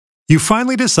You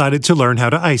finally decided to learn how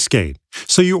to ice skate,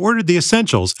 so you ordered the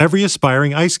essentials every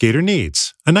aspiring ice skater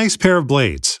needs: a nice pair of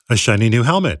blades, a shiny new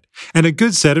helmet, and a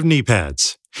good set of knee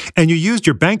pads. And you used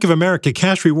your Bank of America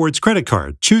Cash Rewards credit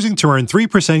card, choosing to earn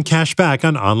 3% cash back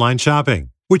on online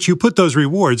shopping, which you put those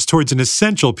rewards towards an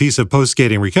essential piece of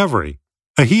post-skating recovery: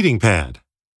 a heating pad.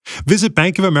 Visit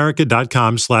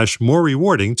bankofamerica.com/more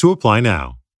rewarding to apply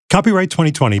now. Copyright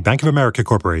 2020, Bank of America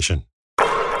Corporation.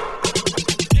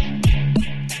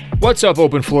 What's up,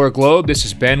 Open Floor Globe? This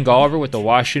is Ben Golliver with the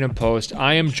Washington Post.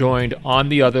 I am joined on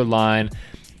the other line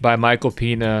by Michael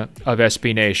Pina of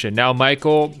SB Nation. Now,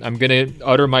 Michael, I'm going to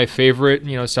utter my favorite,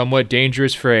 somewhat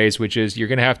dangerous phrase, which is you're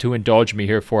going to have to indulge me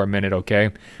here for a minute, okay?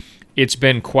 It's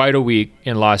been quite a week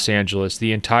in Los Angeles.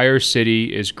 The entire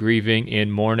city is grieving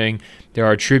in mourning. There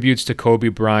are tributes to Kobe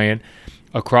Bryant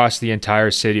across the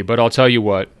entire city. But I'll tell you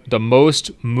what, the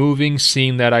most moving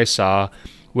scene that I saw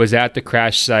was at the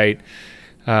crash site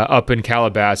up in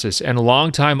Calabasas. And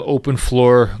longtime Open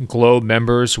Floor Globe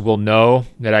members will know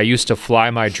that I used to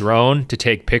fly my drone to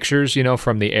take pictures,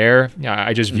 from the air.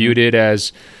 I just viewed it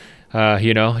as,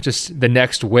 just the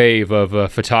next wave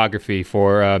of photography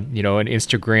for, an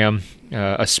Instagram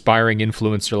aspiring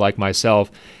influencer like myself.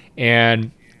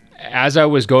 And as I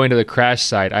was going to the crash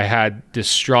site, I had the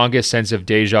strongest sense of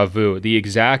deja vu. The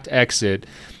exact exit,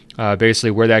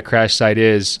 basically where that crash site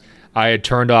is, I had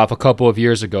turned off a couple of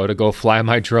years ago to go fly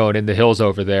my drone in the hills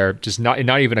over there, just not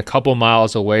even a couple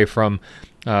miles away from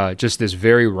just this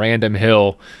very random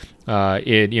hill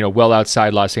well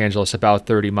outside Los Angeles, about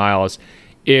 30 miles.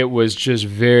 It was just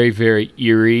very, very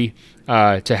eerie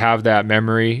to have that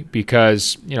memory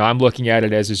because, I'm looking at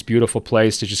it as this beautiful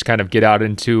place to just kind of get out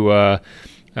into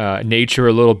nature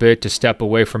a little bit, to step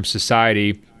away from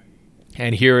society.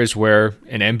 And here is where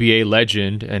an NBA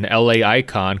legend, an LA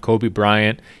icon, Kobe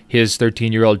Bryant, his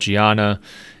 13-year-old Gianna,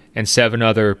 and 7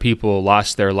 other people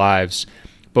lost their lives.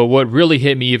 But what really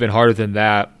hit me even harder than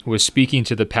that was speaking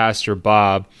to the pastor,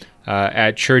 Bob,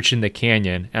 at church in the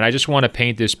Canyon. And I just want to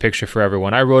paint this picture for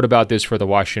everyone. I wrote about this for the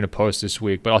Washington Post this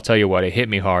week, but I'll tell you what, it hit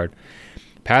me hard.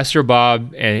 Pastor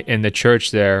Bob and the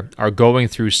church there are going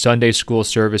through Sunday school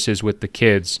services with the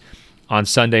kids on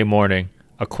Sunday morning.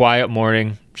 A quiet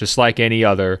morning, just like any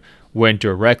other, went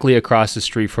directly across the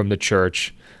street from the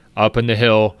church, up in the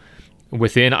hill,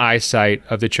 within eyesight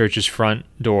of the church's front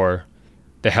door.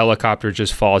 The helicopter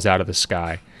just falls out of the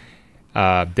sky.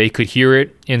 They could hear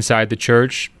it inside the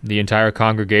church. The entire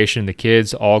congregation, the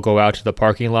kids, all go out to the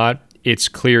parking lot. It's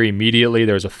clear immediately.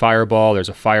 There's a fireball. There's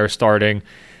a fire starting.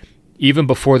 Even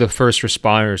before the first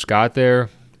responders got there,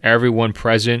 everyone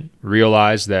present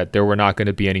realized that there were not going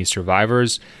to be any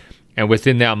survivors. And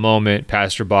within that moment,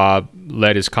 Pastor Bob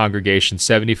led his congregation,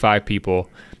 75 people,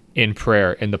 in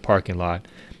prayer in the parking lot.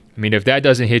 I mean, if that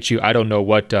doesn't hit you, I don't know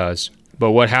what does.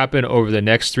 But what happened over the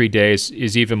next 3 days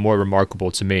is even more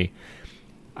remarkable to me.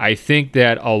 I think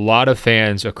that a lot of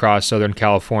fans across Southern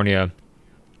California,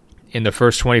 in the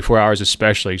first 24 hours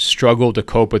especially, struggled to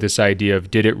cope with this idea of,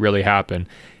 did it really happen?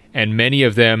 And many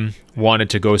of them wanted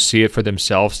to go see it for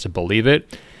themselves to believe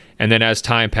it. And then as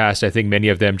time passed, I think many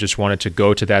of them just wanted to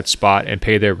go to that spot and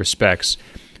pay their respects.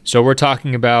 So we're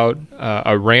talking about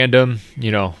a random,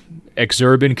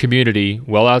 exurban community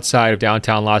well outside of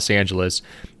downtown Los Angeles,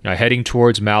 heading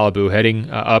towards Malibu,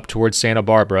 heading up towards Santa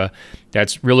Barbara.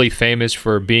 That's really famous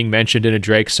for being mentioned in a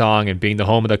Drake song and being the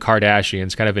home of the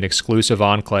Kardashians, kind of an exclusive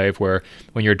enclave where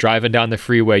when you're driving down the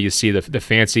freeway, you see the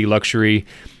fancy luxury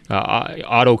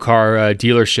auto car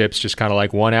dealerships just kind of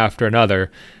like one after another.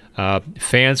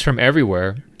 Fans from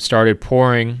everywhere started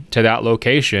pouring to that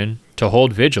location to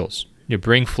hold vigils.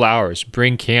 Bring flowers,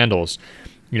 bring candles,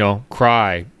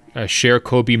 cry, share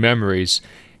Kobe memories.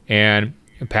 And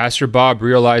Pastor Bob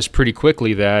realized pretty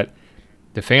quickly that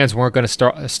the fans weren't going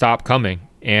to stop coming,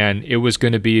 and it was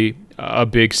going to be a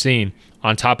big scene.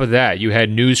 On top of that, you had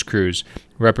news crews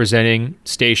representing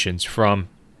stations from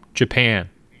Japan,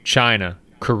 China,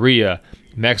 Korea,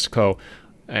 Mexico,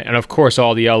 and of course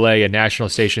all the LA and national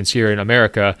stations here in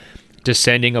America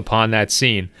descending upon that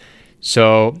scene.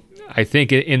 So I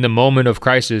think in the moment of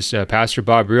crisis, Pastor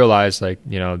Bob realized,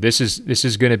 this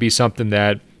is going to be something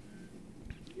that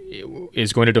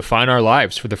is going to define our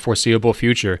lives for the foreseeable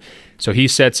future. So he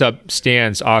sets up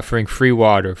stands offering free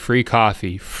water, free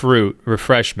coffee, fruit,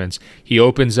 refreshments. He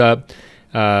opens up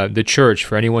the church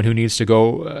for anyone who needs to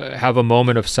go have a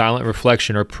moment of silent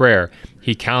reflection or prayer.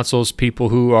 He counsels people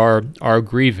who are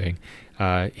grieving.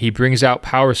 He brings out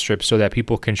power strips so that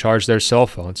people can charge their cell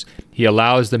phones. He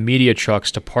allows the media trucks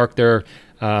to park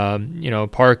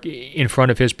in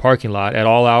front of his parking lot at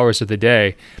all hours of the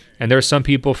day. And there are some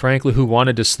people, frankly, who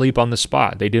wanted to sleep on the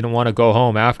spot. They didn't want to go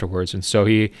home afterwards. And so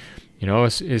he,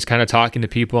 is kind of talking to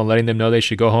people and letting them know they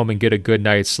should go home and get a good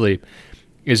night's sleep.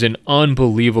 Is an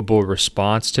unbelievable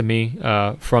response to me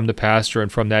from the pastor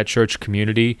and from that church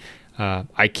community.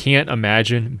 I can't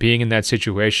imagine being in that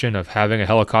situation of having a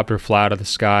helicopter fly out of the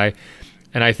sky.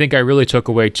 And I think I really took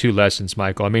away 2 lessons,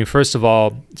 Michael. I mean, first of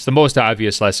all, it's the most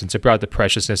obvious lesson. It's about the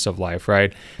preciousness of life,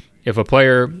 right? If a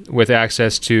player with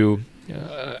access to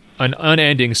an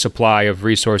unending supply of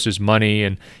resources, money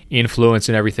and influence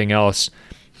and everything else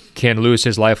can lose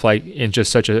his life like in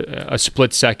just such a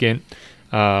split second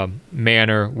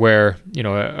manner where,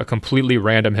 a completely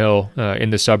random hill in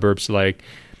the suburbs,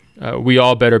 we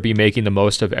all better be making the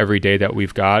most of every day that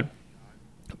we've got.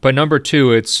 But number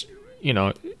 2, it's,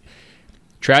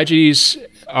 tragedies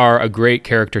are a great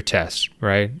character test,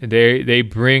 right? They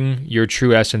bring your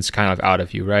true essence kind of out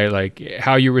of you, right? Like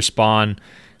how you respond,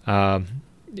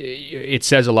 it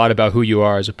says a lot about who you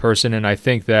are as a person. And I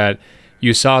think that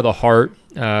you saw the heart,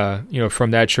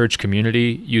 from that church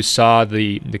community. You saw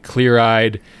the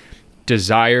clear-eyed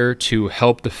desire to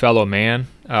help the fellow man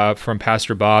from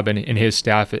Pastor Bob and his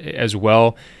staff as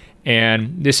well.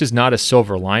 And this is not a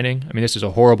silver lining. I mean, this is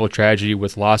a horrible tragedy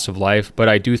with loss of life, but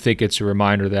I do think it's a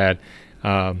reminder that,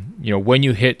 when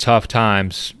you hit tough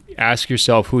times, ask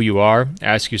yourself who you are,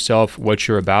 ask yourself what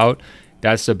you're about.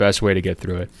 That's the best way to get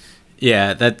through it.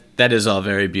 Yeah, that is all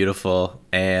very beautiful,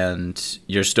 and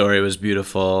your story was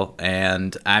beautiful.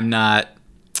 And I'm not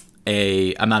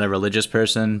a religious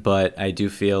person, but I do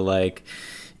feel like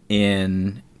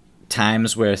in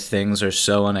times where things are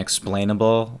so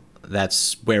unexplainable,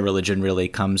 that's where religion really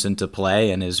comes into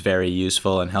play and is very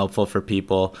useful and helpful for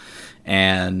people.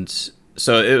 And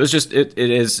so it was just it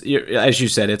is, as you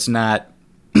said, it's not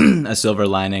a silver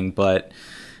lining, but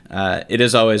it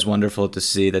is always wonderful to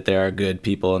see that there are good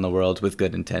people in the world with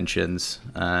good intentions.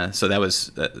 So that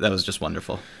was just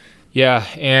wonderful. Yeah,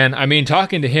 and I mean,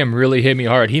 talking to him really hit me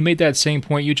hard. He made that same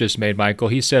point you just made, Michael.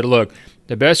 He said, look,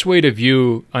 the best way to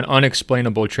view an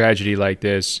unexplainable tragedy like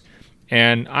this,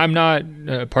 and I'm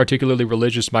not particularly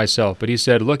religious myself, but he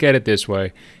said, look at it this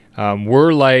way.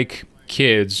 We're like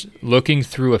kids looking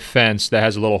through a fence that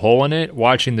has a little hole in it,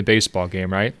 watching the baseball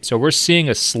game, right? So we're seeing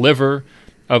a sliver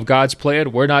of God's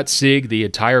plan. We're not seeing the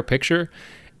entire picture.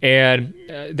 And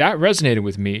that resonated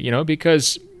with me,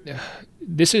 because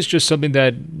this is just something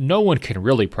that no one can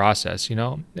really process,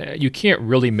 You can't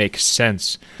really make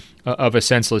sense of a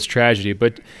senseless tragedy.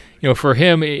 But, for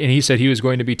him, and he said he was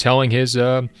going to be telling his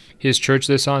church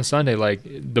this on Sunday, like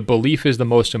the belief is the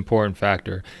most important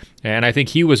factor. And I think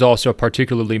he was also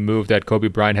particularly moved that Kobe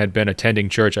Bryant had been attending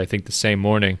church, I think, the same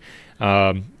morning,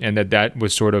 and that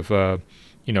was sort of a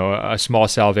small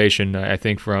salvation, I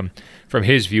think, from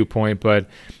his viewpoint. But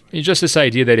just this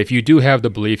idea that if you do have the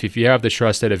belief, if you have the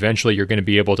trust that eventually you're going to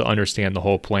be able to understand the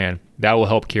whole plan, that will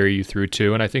help carry you through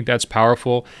too. And I think that's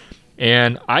powerful.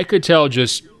 And I could tell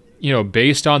just,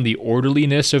 based on the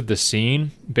orderliness of the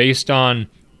scene, based on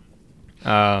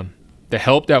the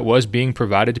help that was being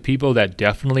provided to people that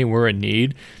definitely were in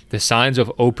need, the signs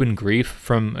of open grief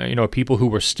from, people who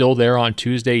were still there on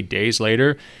Tuesday, days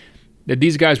later, that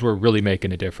these guys were really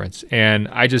making a difference. And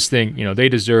I just think, they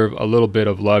deserve a little bit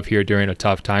of love here during a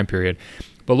tough time period.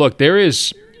 But look, there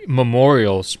is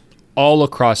memorials all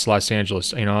across Los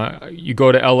Angeles. You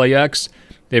go to LAX,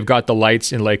 they've got the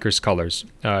lights in Lakers colors.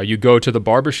 You go to the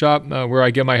barbershop where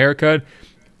I get my haircut,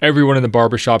 everyone in the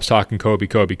barbershop's talking Kobe,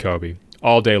 Kobe, Kobe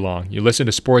all day long. You listen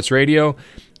to sports radio,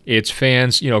 it's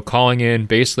fans, calling in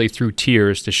basically through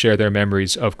tears to share their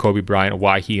memories of Kobe Bryant,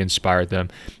 why he inspired them.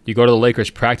 You go to the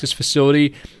Lakers practice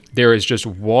facility, there is just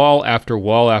wall after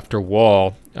wall after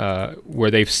wall where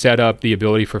they've set up the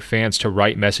ability for fans to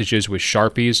write messages with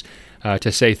Sharpies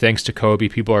to say thanks to Kobe.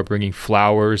 People are bringing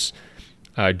flowers,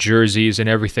 jerseys, and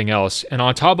everything else. And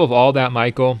on top of all that,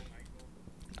 Michael,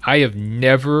 I have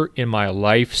never in my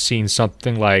life seen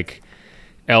something like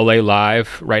LA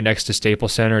Live right next to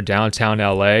Staples Center, downtown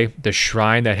LA, the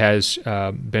shrine that has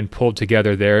been pulled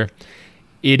together there.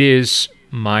 It is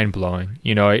mind-blowing.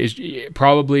 It's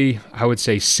probably, I would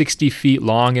say, 60 feet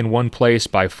long in one place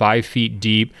by 5 feet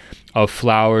deep of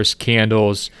flowers,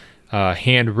 candles,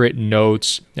 handwritten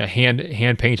notes,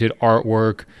 hand-painted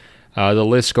artwork. The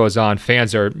list goes on.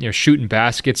 Fans are shooting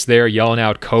baskets there, yelling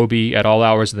out Kobe at all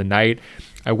hours of the night.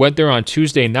 I went there on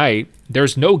Tuesday night.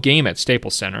 There's no game at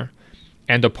Staples Center.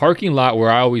 And the parking lot where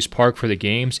I always park for the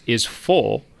games is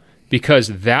full because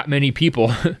that many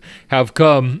people have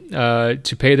come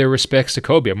to pay their respects to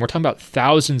Kobe. And we're talking about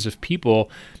thousands of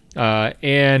people.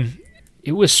 And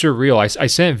it was surreal. I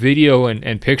sent video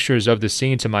and pictures of the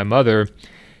scene to my mother,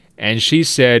 and she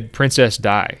said, "Princess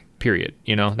Di." period.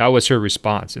 That was her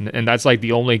response. And that's like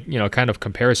the only, kind of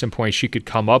comparison point she could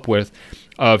come up with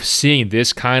of seeing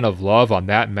this kind of love on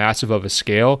that massive of a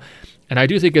scale. And I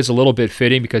do think it's a little bit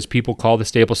fitting because people call the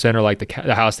Staples Center like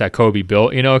the house that Kobe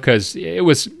built, because it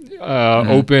was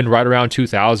open right around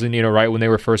 2000, right when they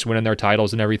were first winning their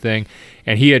titles and everything.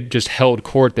 And he had just held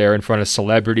court there in front of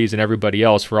celebrities and everybody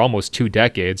else for almost 2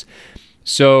 decades.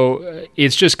 So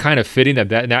it's just kind of fitting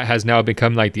that has now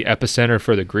become like the epicenter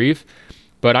for the grief.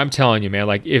 But I'm telling you, man,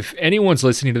 like if anyone's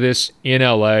listening to this in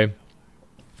LA,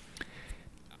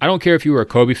 I don't care if you were a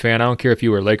Kobe fan. I don't care if you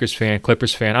were a Lakers fan,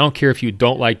 Clippers fan. I don't care if you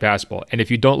don't like basketball. And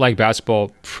if you don't like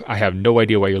basketball, I have no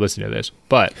idea why you're listening to this.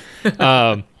 But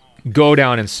go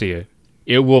down and see it.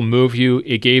 It will move you.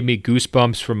 It gave me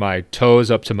goosebumps from my toes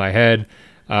up to my head.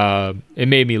 It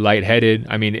made me lightheaded.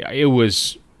 I mean,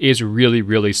 is really,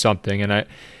 really something. And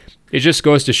it just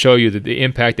goes to show you that the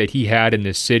impact that he had in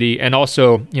this city. And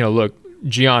also, look,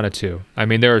 Gianna too. I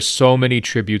mean, there are so many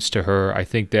tributes to her. I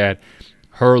think that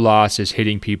her loss is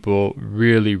hitting people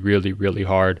really, really, really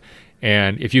hard.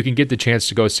 And if you can get the chance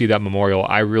to go see that memorial,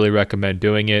 I really recommend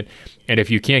doing it. And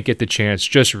if you can't get the chance,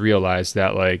 just realize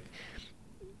that like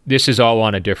this is all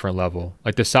on a different level.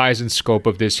 Like the size and scope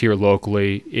of this here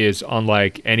locally is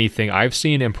unlike anything I've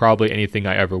seen and probably anything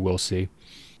I ever will see.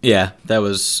 Yeah, that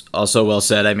was also well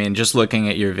said. I mean, just looking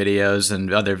at your videos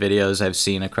and other videos I've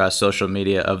seen across social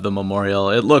media of the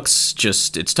memorial, it looks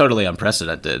it's totally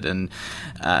unprecedented. And,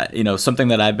 something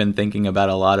that I've been thinking about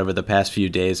a lot over the past few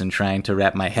days and trying to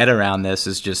wrap my head around this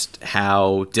is just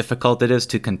how difficult it is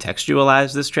to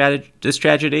contextualize this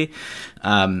tragedy.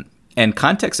 And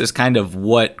context is kind of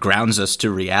what grounds us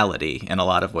to reality in a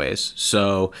lot of ways.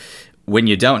 So when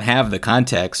you don't have the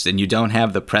context and you don't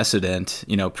have the precedent,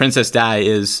 Princess Di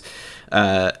is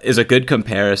a good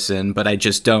comparison, but I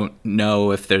just don't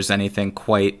know if there's anything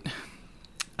quite.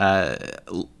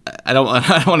 I don't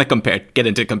want to get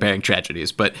into comparing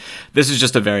tragedies, but this is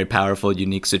just a very powerful,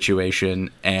 unique situation,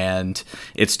 and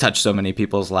it's touched so many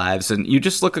people's lives. And you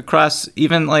just look across,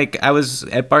 even like I was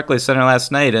at Barclays Center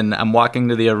last night, and I'm walking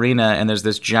to the arena, and there's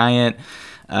this giant.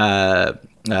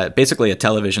 Basically a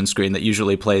television screen that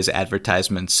usually plays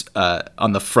advertisements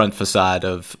on the front facade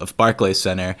of Barclays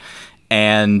Center.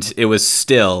 And it was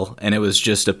still, and it was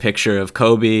just a picture of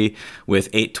Kobe with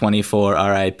 824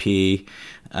 RIP.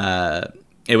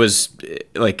 It was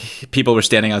like people were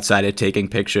standing outside it taking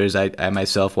pictures. I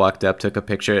myself walked up, took a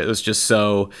picture. It was just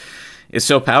it's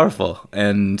so powerful.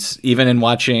 And even in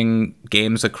watching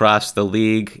games across the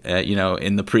league,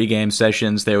 in the pregame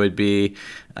sessions, there would be,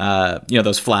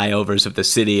 those flyovers of the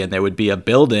city, and there would be a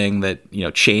building that,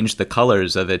 changed the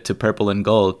colors of it to purple and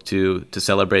gold to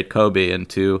celebrate Kobe and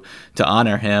to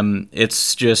honor him.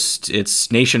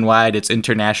 It's nationwide. It's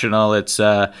international.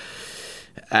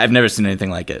 I've never seen anything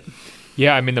like it.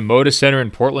 Yeah, I mean, the Moda Center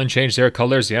in Portland changed their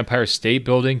colors. The Empire State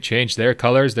Building changed their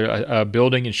colors. The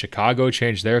building in Chicago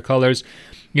changed their colors.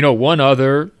 One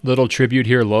other little tribute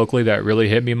here locally that really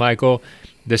hit me, Michael,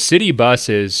 the city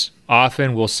buses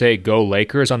often will say "Go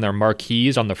Lakers" on their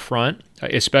marquees on the front,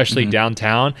 especially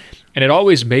downtown. And it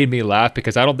always made me laugh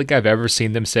because I don't think I've ever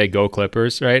seen them say "Go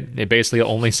Clippers," right? It basically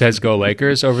only says "Go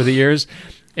Lakers" over the years.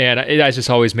 And it just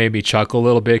always made me chuckle a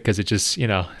little bit because it just,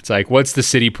 it's like, what's the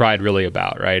city pride really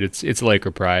about, right? It's Laker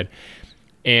pride.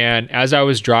 And as I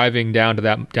was driving down to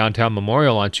that downtown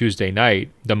memorial on Tuesday night,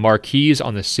 the marquees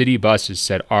on the city buses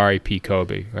said R.I.P.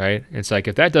 Kobe, right? It's like,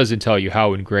 if that doesn't tell you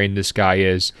how ingrained this guy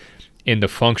is in the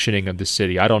functioning of the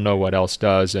city, I don't know what else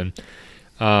does. And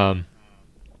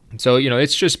so,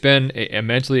 it's just been a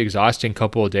mentally exhausting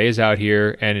couple of days out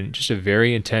here and just a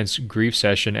very intense grief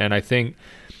session. And I think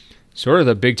sort of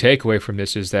the big takeaway from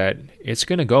this is that it's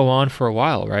going to go on for a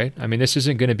while, right? I mean, this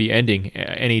isn't going to be ending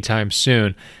anytime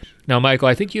soon. Now, Michael,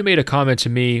 I think you made a comment to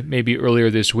me maybe earlier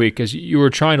this week because you were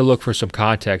trying to look for some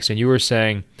context, and you were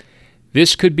saying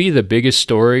this could be the biggest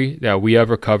story that we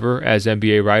ever cover as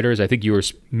NBA writers. I think you were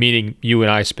meaning you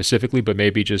and I specifically, but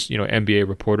maybe just, NBA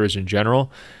reporters in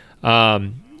general.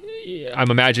 I'm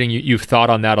imagining you've thought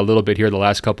on that a little bit here the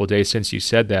last couple of days since you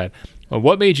said that.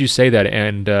 What made you say that,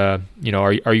 and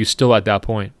are you still at that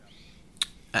point?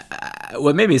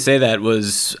 What made me say that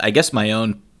was, I guess, my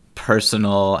own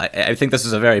personal. I think this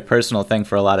is a very personal thing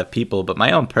for a lot of people, but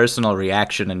my own personal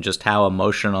reaction and just how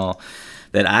emotional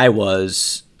that I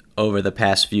was over the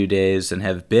past few days and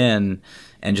have been,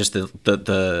 and just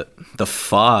the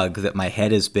fog that my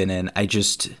head has been in.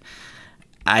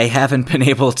 I haven't been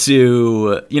able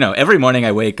to, every morning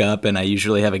I wake up and I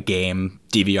usually have a game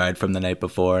DVR'd from the night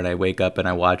before, and I wake up and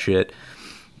I watch it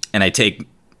and I take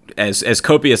as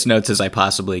copious notes as I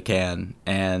possibly can.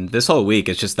 And this whole week,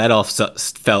 it's just that all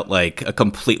felt like a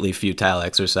completely futile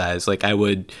exercise. Like I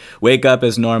would wake up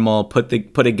as normal, put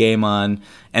a game on,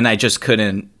 and I just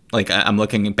couldn't. Like I'm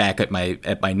looking back at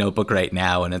my notebook right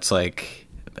now, and it's like,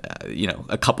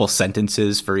 a couple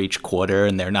sentences for each quarter,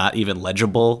 and they're not even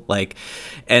legible. Like,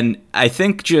 and I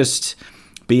think just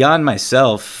beyond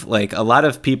myself, like a lot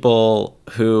of people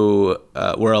who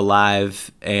were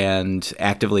alive and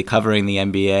actively covering the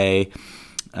NBA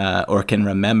or can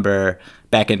remember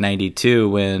back in '92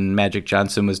 when Magic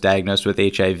Johnson was diagnosed with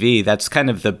HIV, that's kind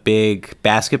of the big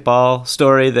basketball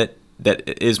story that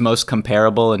is most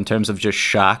comparable in terms of just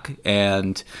shock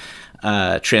and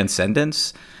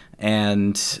transcendence.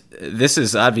 And this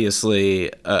is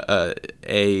obviously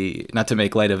a not to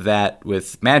make light of that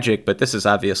with Magic, but this is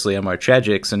obviously a more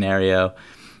tragic scenario.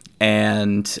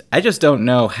 And I just don't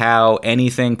know how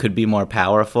anything could be more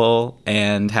powerful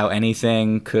and how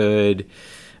anything could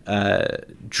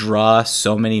draw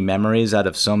so many memories out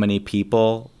of so many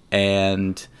people.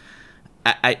 And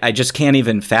I just can't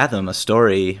even fathom a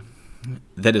story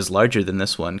that is larger than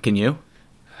this one. Can you?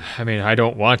 I mean, I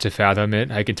don't want to fathom it.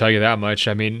 I can tell you that much.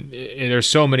 I mean, there's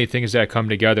so many things that come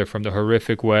together, from the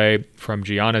horrific way, from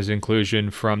Gianna's inclusion,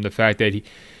 from the fact that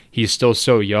he's still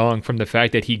so young, from the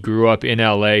fact that he grew up in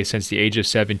LA since the age of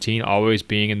 17, always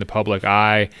being in the public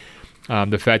eye,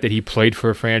 the fact that he played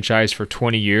for a franchise for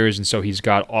 20 years, and so he's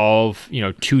got all of,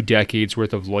 2 decades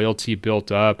worth of loyalty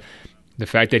built up. The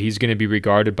fact that he's going to be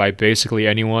regarded by basically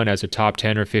anyone as a top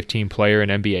 10 or 15 player in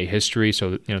NBA history.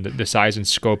 So, the size and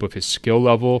scope of his skill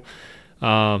level.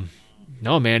 No,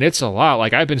 man, it's a lot.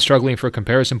 Like, I've been struggling for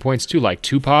comparison points too. Like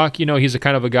Tupac, he's a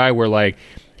kind of a guy where, like,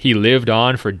 he lived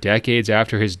on for decades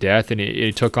after his death, and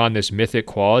it took on this mythic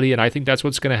quality. And I think that's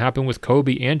what's going to happen with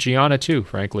Kobe and Gianna too,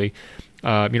 frankly.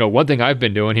 One thing I've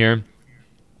been doing here,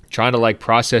 trying to like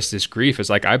process this grief, is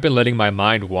like I've been letting my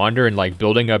mind wander and like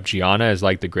building up Gianna as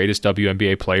like the greatest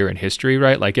WNBA player in history,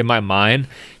 right? Like in my mind,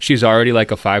 she's already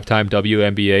like a 5-time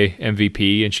WNBA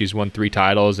MVP, and she's won 3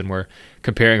 titles, and we're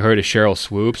comparing her to Cheryl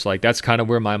Swoops. Like that's kind of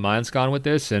where my mind's gone with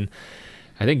this. And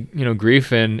I think,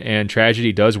 grief and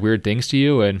tragedy does weird things to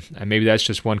you, and maybe that's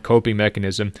just one coping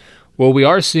mechanism. What we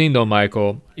are seeing though,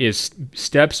 Michael, is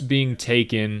steps being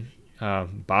taken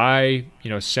by,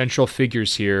 central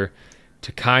figures here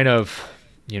to kind of,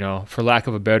 for lack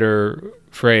of a better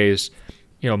phrase,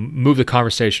 move the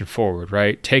conversation forward,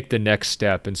 right? Take the next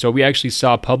step. And so we actually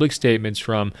saw public statements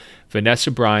from Vanessa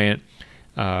Bryant,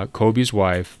 Kobe's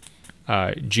wife,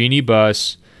 Jeannie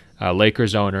Buss,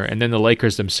 Lakers owner, and then the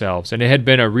Lakers themselves. And it had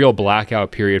been a real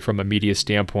blackout period from a media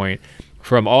standpoint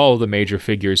from all of the major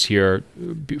figures here,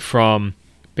 from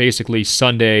basically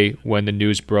Sunday when the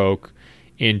news broke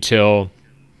until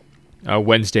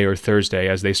Wednesday or Thursday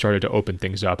as they started to open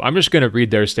things up. I'm just going to read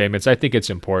their statements. I think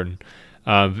it's important.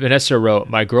 Vanessa wrote,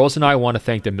 "My girls and I want to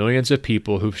thank the millions of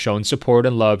people who've shown support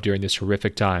and love during this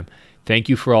horrific time. Thank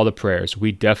you for all the prayers.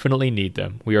 We definitely need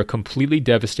them. We are completely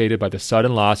devastated by the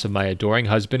sudden loss of my adoring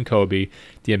husband, Kobe,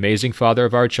 the amazing father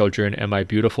of our children, and my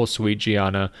beautiful, sweet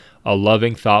Gianna, a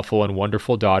loving, thoughtful, and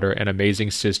wonderful daughter and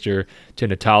amazing sister to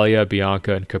Natalia,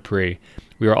 Bianca, and Capri.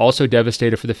 We are also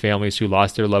devastated for the families who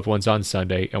lost their loved ones on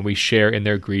Sunday, and we share in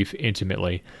their grief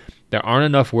intimately. There aren't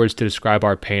enough words to describe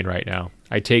our pain right now.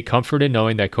 I take comfort in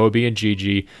knowing that Kobe and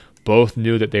Gigi both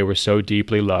knew that they were so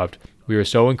deeply loved. We are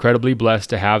so incredibly blessed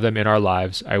to have them in our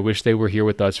lives. I wish they were here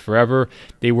with us forever.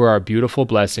 They were our beautiful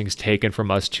blessings taken from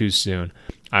us too soon.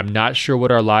 I'm not sure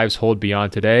what our lives hold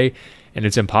beyond today, and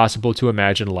it's impossible to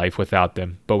imagine life without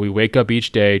them. But we wake up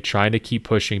each day trying to keep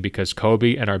pushing because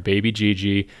Kobe and our baby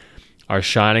Gigi are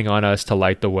shining on us to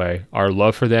light the way. Our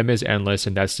love for them is endless,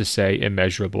 and that's to say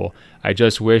immeasurable. I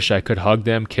just wish I could hug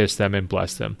them, kiss them, and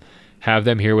bless them. Have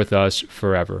them here with us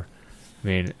forever." I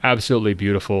mean, absolutely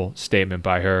beautiful statement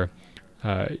by her.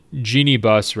 Jeannie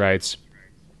Buss writes,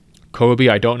 "Kobe,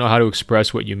 I don't know how to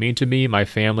express what you mean to me, my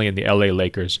family, and the LA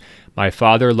Lakers. My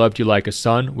father loved you like a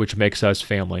son, which makes us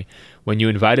family. When you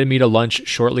invited me to lunch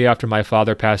shortly after my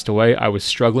father passed away, I was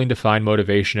struggling to find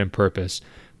motivation and purpose.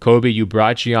 Kobe, you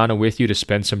brought Gianna with you to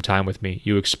spend some time with me.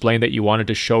 You explained that you wanted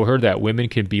to show her that women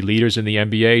can be leaders in the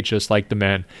NBA just like the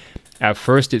men. At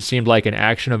first, it seemed like an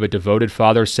action of a devoted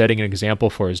father setting an example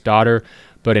for his daughter,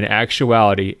 but in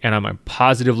actuality, and I'm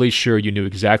positively sure you knew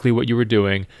exactly what you were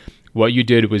doing, what you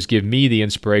did was give me the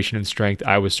inspiration and strength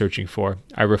I was searching for.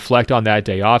 I reflect on that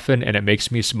day often, and it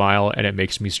makes me smile, and it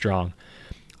makes me strong.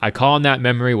 I call on that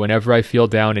memory whenever I feel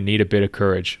down and need a bit of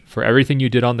courage. For everything you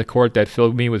did on the court that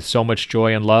filled me with so much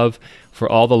joy and love, for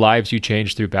all the lives you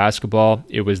changed through basketball,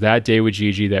 it was that day with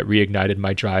Gigi that reignited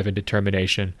my drive and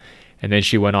determination. And then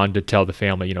she went on to tell the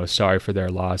family, sorry for their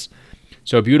loss.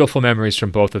 So beautiful memories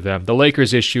from both of them. The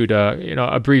Lakers issued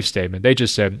a brief statement. They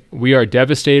just said, "We are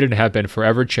devastated and have been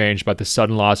forever changed by the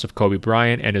sudden loss of Kobe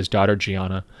Bryant and his daughter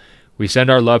Gianna. We send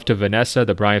our love to Vanessa,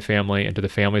 the Bryant family, and to the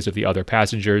families of the other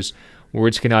passengers.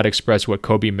 Words cannot express what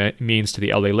Kobe means to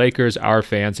the LA Lakers, our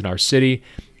fans, and our city.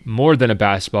 More than a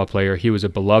basketball player, he was a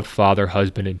beloved father,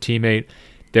 husband, and teammate.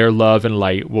 Their love and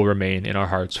light will remain in our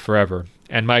hearts forever."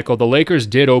 And Michael, the Lakers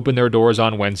did open their doors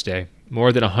on Wednesday.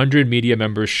 More than 100 media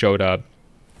members showed up.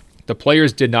 The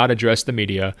players did not address the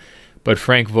media, but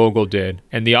Frank Vogel did.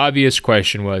 And the obvious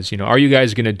question was, are you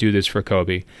guys going to do this for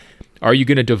Kobe? Are you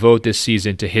going to devote this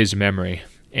season to his memory?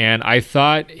 And I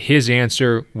thought his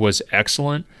answer was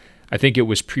excellent. I think it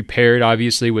was prepared,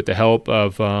 obviously, with the help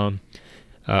of,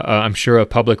 I'm sure, of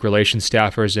public relations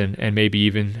staffers and maybe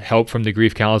even help from the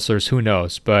grief counselors, who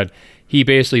knows. But he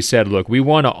basically said, look, we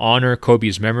want to honor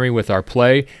Kobe's memory with our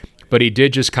play, but he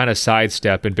did just kind of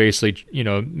sidestep and basically,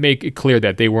 make it clear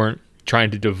that they weren't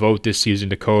trying to devote this season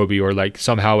to Kobe or like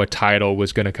somehow a title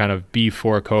was going to kind of be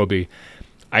for Kobe.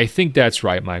 I think that's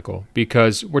right, Michael,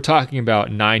 because we're talking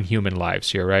about 9 human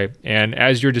lives here, right? And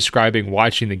as you're describing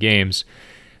watching the games,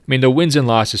 the wins and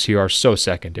losses here are so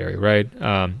secondary, right?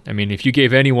 If you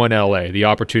gave anyone in LA the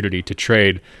opportunity to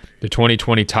trade the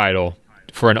 2020 title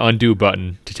for an undo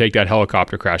button to take that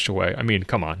helicopter crash away,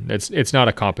 come on. It's not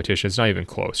a competition. It's not even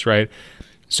close, right?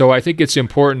 So I think it's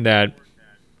important that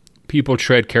people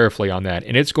tread carefully on that,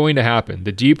 and it's going to happen.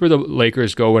 The deeper the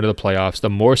Lakers go into the playoffs, the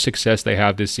more success they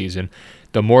have this season,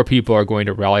 the more people are going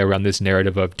to rally around this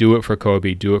narrative of do it for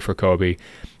Kobe, do it for Kobe.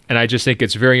 And I just think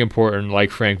it's very important,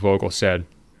 like Frank Vogel said,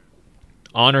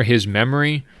 honor his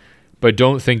memory, but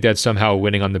don't think that somehow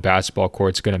winning on the basketball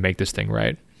court is going to make this thing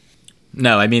right.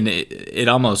 No, it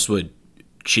almost would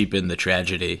cheapen the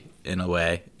tragedy in a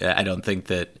way. I don't think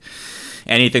that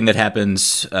anything that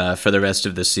happens for the rest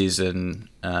of the season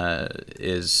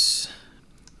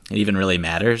even really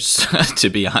matters, to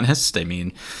be honest.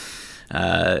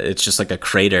 It's just like a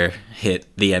crater hit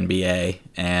the NBA,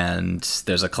 and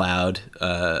there's a cloud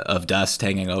of dust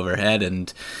hanging overhead,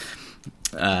 and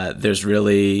there's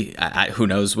really, who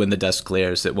knows when the dust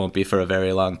clears. It won't be for a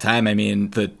very long time. I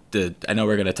know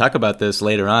we're going to talk about this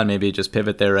later on, maybe just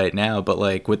pivot there right now, but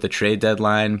like with the trade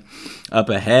deadline up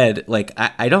ahead, like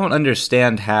I don't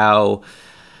understand how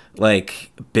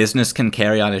like business can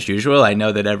carry on as usual. I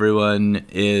know that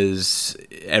everyone's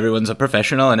a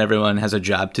professional and everyone has a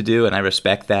job to do, and I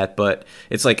respect that, but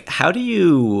it's like, can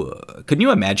you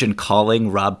imagine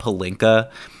calling Rob Pelinka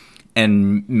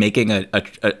and making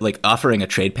offering a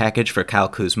trade package for Kyle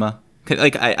Kuzma?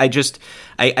 Like, I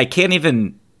can't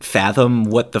even fathom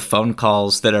what the phone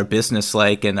calls that are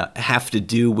business-like and have to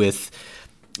do with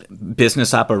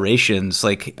business operations.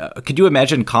 Like, could you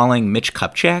imagine calling Mitch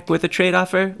Kupchak with a trade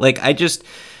offer? Like,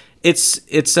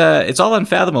 it's all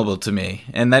unfathomable to me.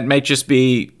 And that might just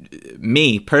be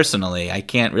me personally. I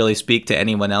can't really speak to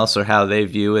anyone else or how they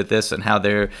view this and how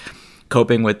they're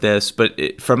coping with this,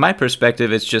 but from my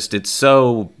perspective, it's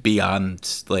so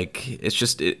beyond, like,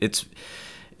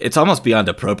 it's almost beyond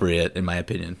appropriate, in my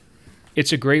opinion.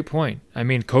 It's a great point.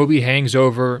 Kobe hangs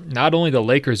over not only the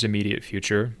Lakers' immediate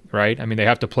future, right? They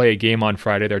have to play a game on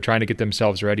Friday. They're trying to get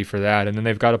themselves ready for that, and then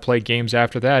they've got to play games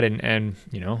after that and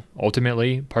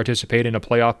ultimately participate in a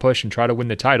playoff push and try to win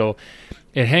the title.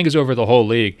 It hangs over the whole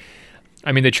league.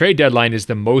 The trade deadline is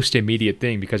the most immediate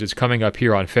thing because it's coming up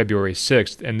here on February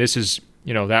 6th, and this is,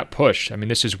 that push.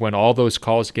 This is when all those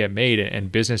calls get made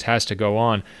and business has to go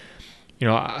on.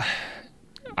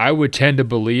 I would tend to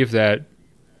believe that,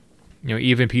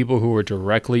 even people who were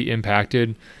directly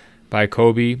impacted by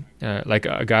Kobe, like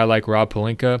a guy like Rob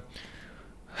Pelinka,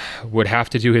 would have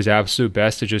to do his absolute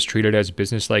best to just treat it as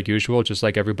business like usual, just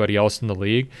like everybody else in the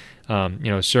league.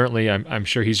 Certainly I'm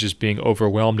sure he's just being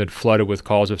overwhelmed and flooded with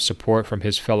calls of support from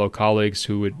his fellow colleagues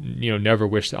who would, never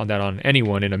wish that on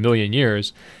anyone in a million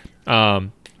years.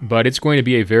 But it's going to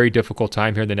be a very difficult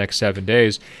time here in the next 7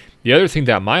 days. The other thing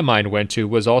that my mind went to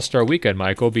was All-Star Weekend,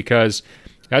 Michael, because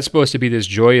that's supposed to be this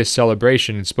joyous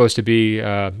celebration. It's supposed to be,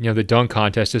 the dunk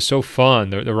contest is so fun.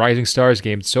 The Rising Stars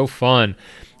game, it's so fun.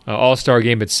 All-Star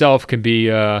game itself can be,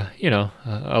 a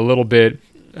little bit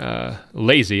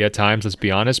lazy at times, let's be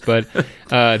honest. But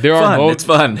there are moments. It's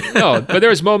fun. No, but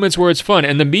there's moments where it's fun.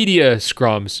 And the media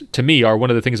scrums, to me, are one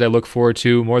of the things I look forward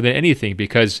to more than anything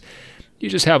because you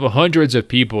just have hundreds of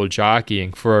people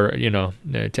jockeying for,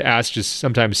 to ask just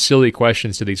sometimes silly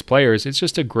questions to these players. It's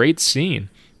just a great scene.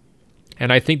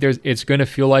 And I think it's going to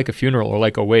feel like a funeral or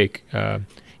like a wake.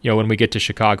 When we get to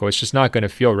Chicago, it's just not going to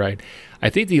feel right. I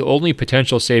think the only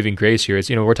potential saving grace here is,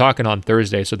 we're talking on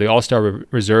Thursday, so the All-Star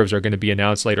reserves are going to be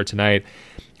announced later tonight.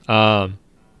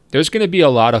 There's going to be a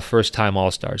lot of first-time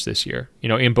All-Stars this year,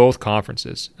 in both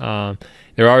conferences. There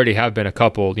already have been a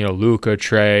couple, Luka,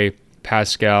 Trey,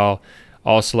 Pascal,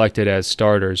 all selected as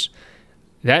starters.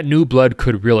 That new blood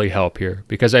could really help here,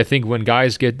 because I think when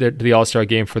guys get to the All-Star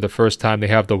game for the first time, they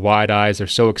have the wide eyes. They're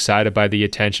so excited by the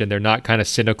attention. They're not kind of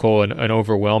cynical and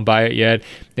overwhelmed by it yet.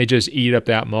 They just eat up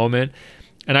that moment.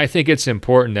 And I think it's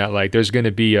important that there's going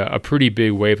to be a pretty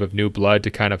big wave of new blood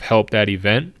to kind of help that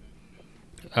event,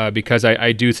 because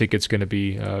I do think it's going to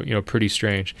be pretty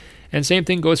strange. And same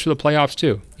thing goes for the playoffs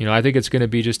too. I think it's going to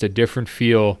be just a different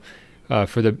feel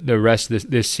for the rest of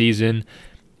this season.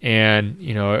 And,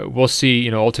 we'll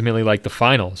see, ultimately the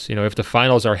finals. If the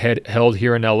finals are held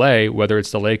here in LA, whether it's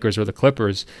the Lakers or the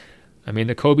Clippers,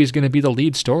 the Kobe's going to be the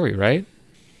lead story, right?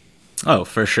 Oh,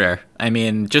 for sure.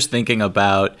 Just thinking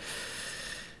about,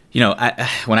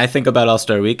 when I think about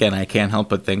All-Star Weekend, I can't help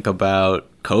but think about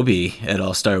Kobe at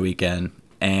All-Star Weekend.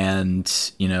 And,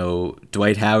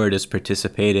 Dwight Howard is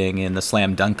participating in the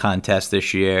slam dunk contest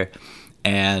this year.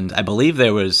 And I believe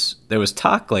there was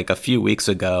talk a few weeks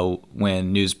ago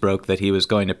when news broke that he was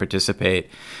going to participate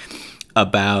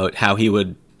about how he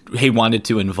wanted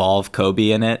to involve Kobe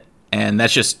in it. And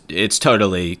it's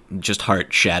totally just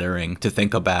heart shattering to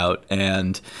think about.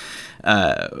 And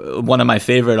one of my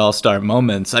favorite All-Star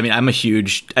moments, I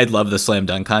love the slam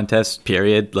dunk contest,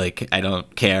 period. I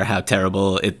don't care how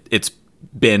terrible it's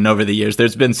been over the years.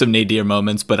 There's been some nadir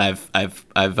moments, but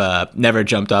I've never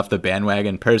jumped off the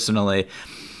bandwagon personally.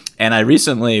 And I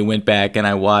recently went back and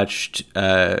I watched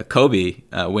Kobe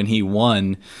when he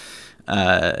won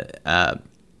I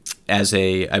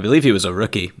believe he was a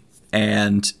rookie.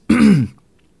 And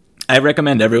I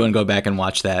recommend everyone go back and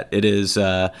watch that. It is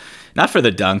not for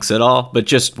the dunks at all, but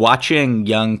just watching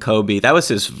young Kobe. That was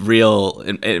his real,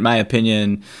 in my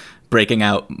opinion,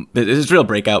 his real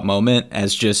breakout moment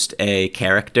as just a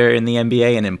character in the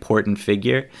NBA, an important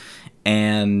figure.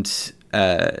 And,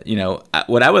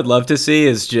 what I would love to see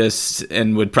is just,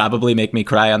 and would probably make me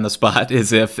cry on the spot,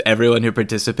 is if everyone who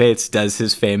participates does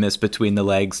his famous between the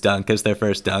legs dunk as their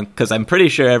first dunk. Because I'm pretty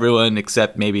sure everyone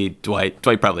except maybe Dwight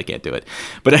probably can't do it,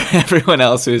 but everyone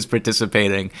else who is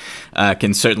participating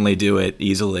can certainly do it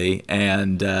easily.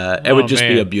 And it would just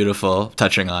be a beautiful,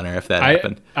 touching honor if that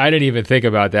happened. I didn't even think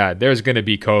about that. There's going to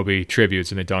be Kobe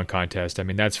tributes in the dunk contest.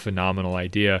 That's a phenomenal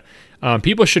idea.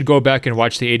 People should go back and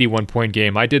watch the 81-point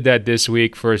game. I did that this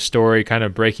week for a story, kind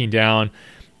of breaking down,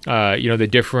 the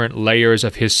different layers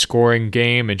of his scoring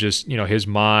game and just, his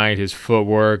mind, his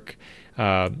footwork,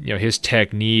 his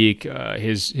technique,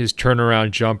 his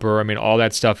turnaround jumper. All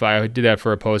that stuff. I did that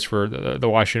for a post for the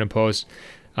Washington Post.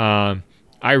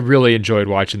 I really enjoyed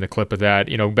watching the clip of that.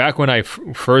 Back when I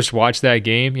first watched that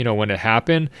game, when it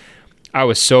happened, I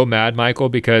was so mad, Michael,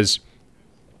 because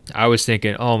I was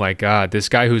thinking, oh my God, this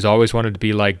guy who's always wanted to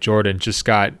be like Jordan just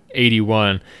got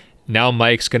 81. Now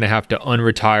Mike's going to have to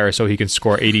unretire so he can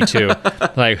score 82.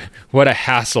 What a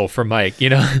hassle for Mike,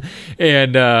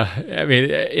 And,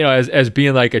 as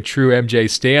being a true MJ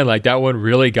stan, that one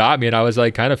really got me. And I was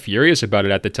kind of furious about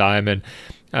it at the time. And,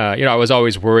 I was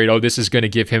always worried, this is going to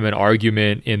give him an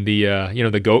argument in the,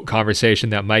 the GOAT conversation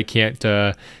that Mike can't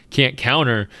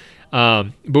counter.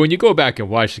 But when you go back and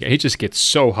watch the game, he just gets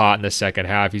so hot in the second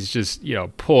half. He's just,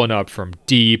 pulling up from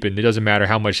deep, and it doesn't matter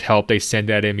how much help they send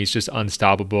at him. He's just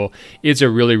unstoppable. It's a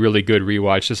really, really good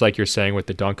rewatch, just like you're saying with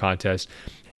the dunk contest.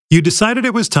 You decided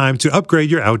it was time to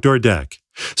upgrade your outdoor deck,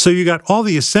 so you got all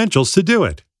the essentials to do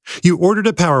it. You ordered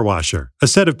a power washer, a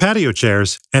set of patio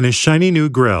chairs, and a shiny new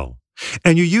grill.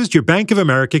 And you used your Bank of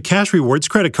America Cash Rewards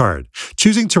credit card,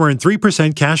 choosing to earn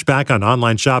 3% cash back on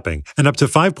online shopping and up to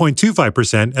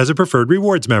 5.25% as a preferred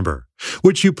rewards member,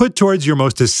 which you put towards your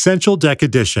most essential deck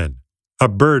addition, a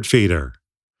bird feeder.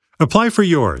 Apply for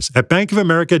yours at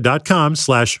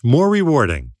bankofamerica.com/more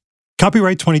rewarding.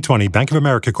 Copyright 2020 Bank of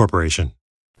America Corporation.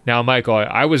 Now, Michael,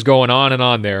 I was going on and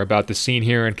on there about the scene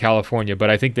here in California, but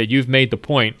I think that you've made the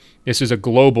point. This is a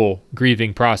global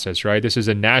grieving process, right? This is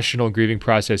a national grieving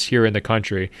process here in the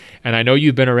country. And I know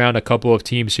you've been around a couple of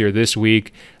teams here this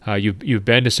week. You've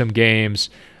been to some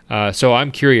games. So I'm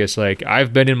curious,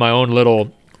 I've been in my own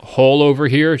little hole over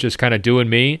here, just kind of doing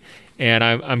me. And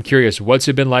I'm curious, what's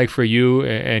it been like for you?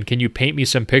 And can you paint me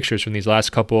some pictures from these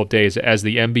last couple of days as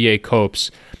the NBA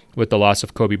copes with the loss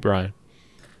of Kobe Bryant?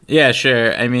 Yeah,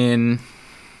 sure.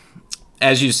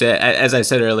 as you said, as I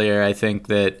said earlier, I think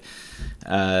that,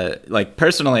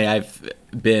 personally,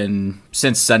 been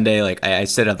since Sunday. Like I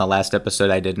said on the last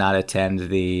episode, I did not attend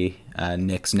the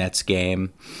Knicks-Nets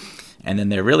game. And then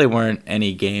there really weren't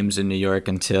any games in New York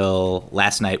until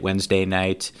last night, Wednesday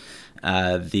night.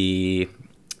 The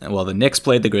Knicks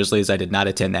played the Grizzlies. I did not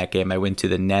attend that game. I went to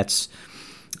the Nets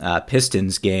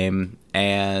Pistons game.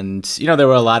 And, there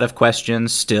were a lot of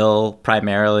questions still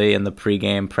primarily in the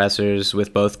pregame pressers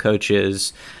with both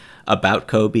coaches about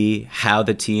Kobe, how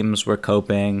the teams were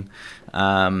coping,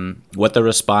 what the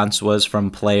response was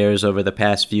from players over the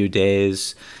past few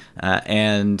days.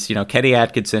 And Kenny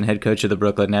Atkinson, head coach of the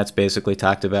Brooklyn Nets, basically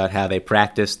talked about how they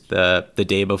practiced the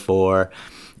day before,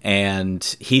 and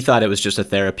he thought it was just a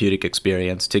therapeutic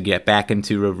experience to get back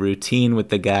into a routine with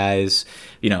the guys,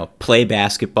 play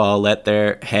basketball, let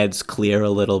their heads clear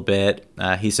a little bit.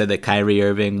 He said that Kyrie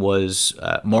Irving was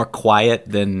more quiet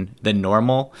than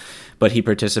normal, but he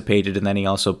participated, and then he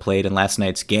also played in last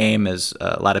night's game. As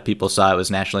a lot of people saw, it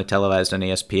was nationally televised on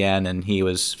ESPN, and he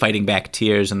was fighting back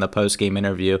tears in the post-game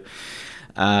interview.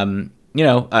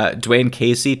 Dwayne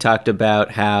Casey talked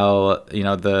about how,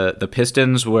 the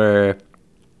Pistons were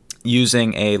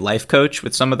using a life coach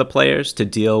with some of the players to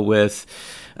deal with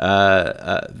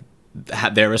their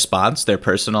response, their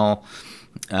personal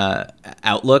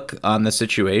outlook on the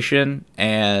situation,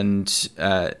 and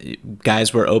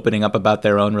guys were opening up about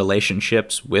their own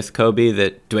relationships with Kobe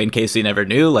that Dwayne Casey never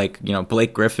knew. Like,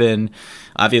 Blake Griffin,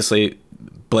 obviously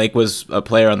Blake was a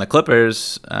player on the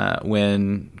Clippers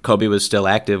when Kobe was still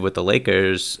active with the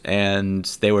Lakers, and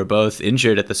they were both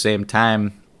injured at the same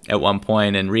time at one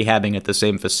point and rehabbing at the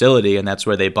same facility, and that's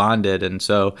where they bonded. And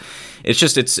so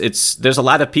it's there's a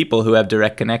lot of people who have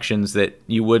direct connections that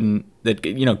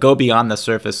go beyond the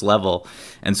surface level,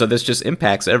 and so this just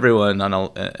impacts everyone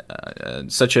on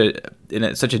such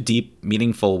a deep,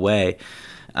 meaningful way.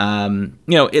 I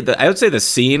would say the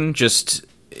scene just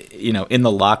in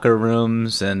the locker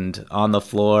rooms and on the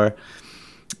floor,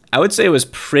 I would say it was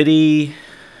pretty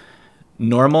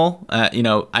normal. I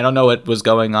don't know what was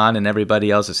going on in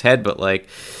everybody else's head, but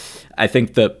I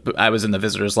think I was in the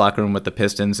visitors' locker room with the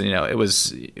Pistons, and it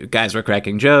was guys were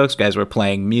cracking jokes, guys were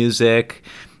playing music,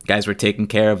 guys were taking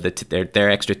care of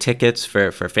their extra tickets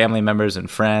for family members and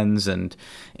friends, and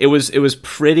it was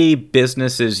pretty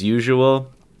business as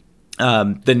usual.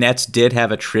 The Nets did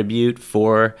have a tribute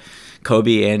for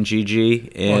Kobe and Gigi.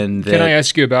 Can I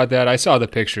ask you about that? I saw the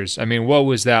pictures. I mean, what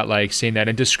was that like, seeing that,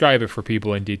 and describe it for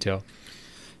people in detail?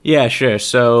 Yeah, sure.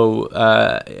 So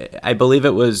I believe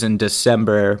it was in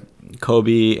December,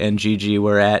 Kobe and Gigi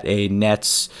were at a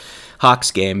Nets Hawks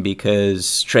game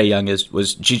because Trae Young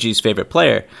was Gigi's favorite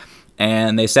player.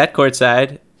 And they sat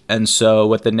courtside. And so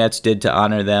what the Nets did to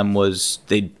honor them was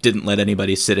they didn't let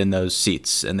anybody sit in those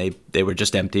seats. And they were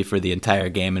just empty for the entire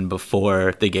game. And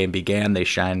before the game began, they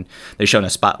shone a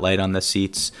spotlight on the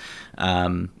seats.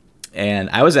 And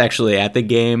I was actually at the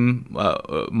game.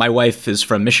 My wife is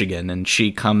from Michigan, and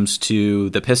she comes to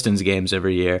the Pistons games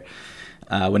every year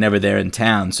whenever they're in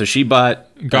town. So she bought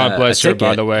God bless her,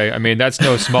 by the way. I mean, that's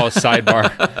no small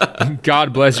sidebar.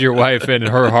 God bless your wife and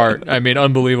her heart. I mean,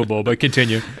 unbelievable, but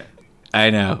continue. I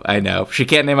know. She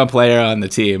can't name a player on the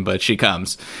team, but she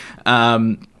comes.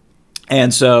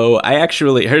 And so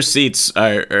her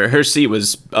seat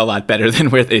was a lot better than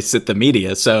where they sit the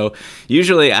media. So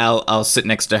usually I'll sit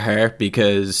next to her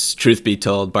because, truth be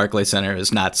told, Barclays Center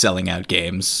is not selling out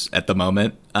games at the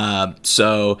moment.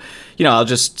 So I'll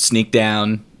just sneak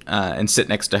down and sit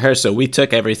next to her. So we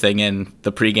took everything in,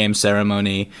 the pregame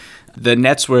ceremony. The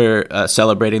Nets were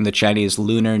celebrating the Chinese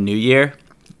Lunar New Year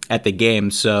at the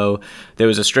game. So there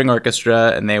was a string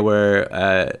orchestra, and they were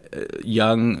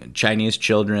young Chinese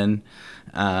children.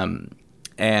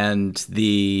 And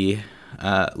the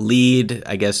lead,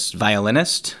 I guess,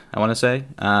 violinist, I want to say,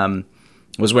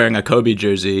 was wearing a Kobe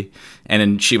jersey,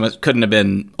 and she couldn't have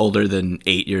been older than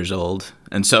 8 years old.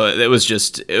 And so it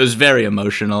was very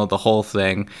emotional, the whole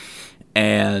thing.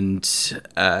 And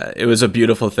it was a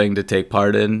beautiful thing to take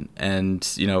part in. And,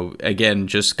 again,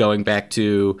 just going back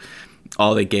to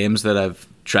all the games that I've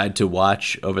tried to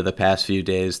watch over the past few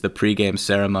days, the pregame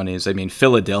ceremonies. I mean,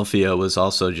 Philadelphia was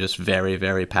also just very,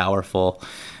 very powerful.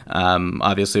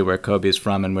 Obviously, where Kobe's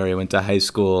from and where he went to high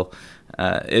school.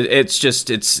 It's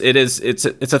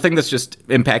a thing that's just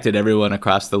impacted everyone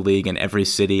across the league in every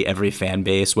city, every fan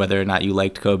base. Whether or not you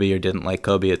liked Kobe or didn't like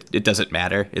Kobe, it doesn't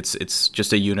matter. It's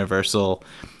just a universal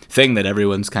thing that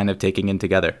everyone's kind of taking in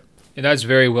together. And that's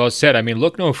very well said. I mean,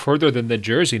 look no further than the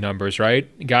jersey numbers, right?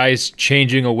 Guys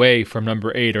changing away from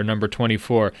number 8 or number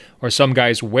 24, or some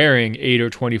guys wearing 8 or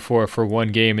 24 for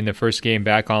one game in the first game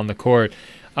back on the court.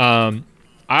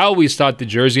 I always thought the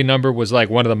jersey number was like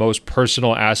one of the most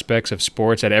personal aspects of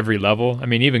sports at every level. I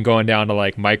mean, even going down to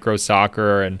like micro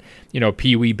soccer and,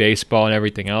 pee-wee baseball and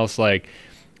everything else, like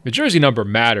the jersey number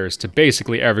matters to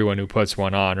basically everyone who puts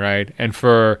one on, right? And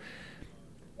for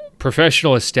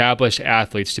professional established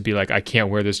athletes to be like, I can't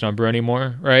wear this number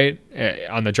anymore, right?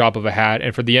 On the drop of a hat.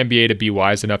 And for the NBA to be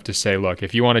wise enough to say, look,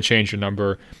 if you want to change your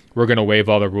number, we're going to waive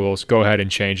all the rules. Go ahead and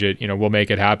change it. We'll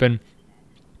make it happen.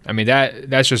 I mean,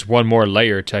 that's just one more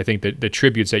layer to, I think, the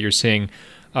tributes that you're seeing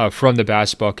from the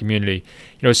basketball community.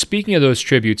 Speaking of those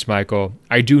tributes, Michael,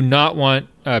 I do not want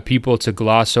people to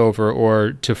gloss over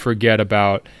or to forget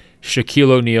about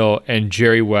Shaquille O'Neal and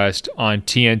Jerry West on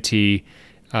TNT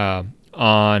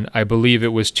on, I believe it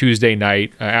was Tuesday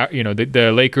night.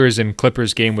 The Lakers and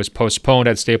Clippers game was postponed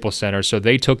at Staples Center, so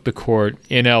they took the court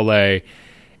in LA,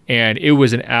 and it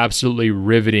was an absolutely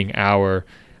riveting hour.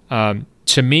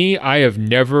 To me, I have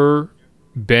never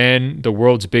been the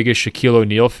world's biggest Shaquille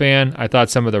O'Neal fan. I thought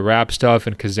some of the rap stuff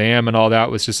and Kazam and all that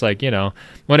was just like,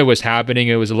 when it was happening,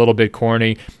 it was a little bit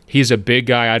corny. He's a big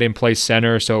guy. I didn't play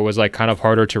center, so it was like kind of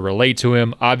harder to relate to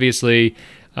him. Obviously,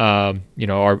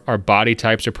 our body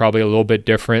types are probably a little bit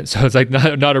different, so it's like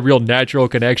not a real natural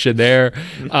connection there.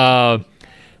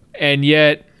 And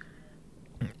yet,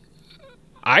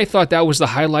 I thought that was the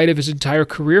highlight of his entire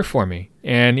career for me.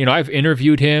 And, I've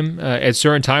interviewed him at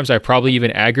certain times. I probably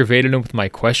even aggravated him with my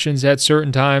questions at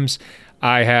certain times.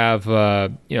 I have,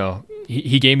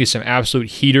 he gave me some absolute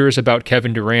heaters about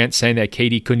Kevin Durant, saying that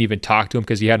KD couldn't even talk to him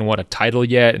because he hadn't won a title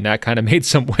yet. And that kind of made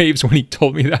some waves when he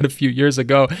told me that a few years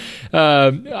ago.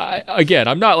 Again,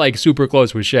 I'm not like super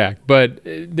close with Shaq, but,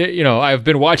 I've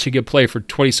been watching him play for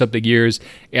 20-something years,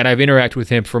 and I've interacted with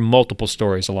him for multiple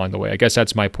stories along the way. I guess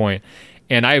that's my point.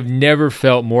 And I've never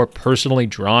felt more personally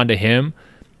drawn to him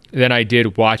than I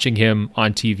did watching him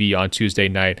on TV on Tuesday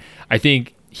night. I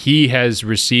think he has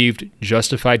received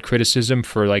justified criticism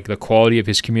for like the quality of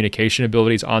his communication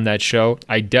abilities on that show.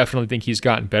 I definitely think he's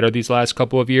gotten better these last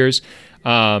couple of years,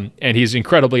 and he's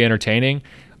incredibly entertaining.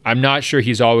 I'm not sure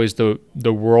he's always the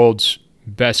world's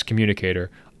best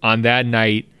communicator. On that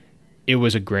night, it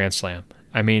was a grand slam.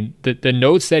 I mean, the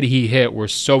notes that he hit were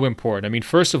so important. I mean,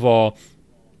 first of all,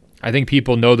 I think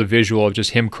people know the visual of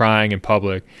just him crying in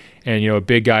public and, a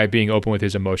big guy being open with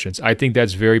his emotions. I think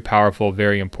that's very powerful,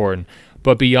 very important.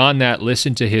 But beyond that,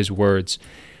 listen to his words.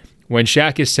 When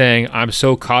Shaq is saying, I'm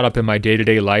so caught up in my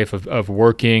day-to-day life of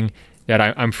working that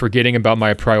I'm forgetting about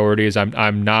my priorities.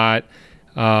 I'm not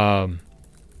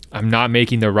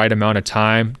making the right amount of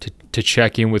time to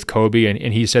check in with Kobe.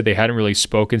 And he said they hadn't really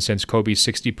spoken since Kobe's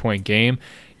 60-point game.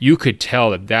 You could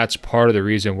tell that that's part of the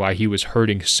reason why he was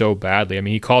hurting so badly. I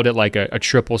mean, he called it like a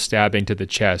triple stabbing to the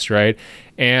chest, right?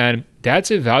 And that's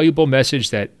a valuable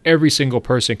message that every single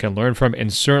person can learn from,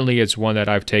 and certainly it's one that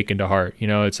I've taken to heart.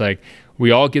 It's like we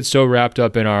all get so wrapped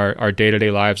up in our day-to-day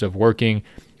lives of working.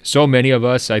 So many of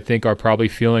us, I think, are probably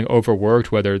feeling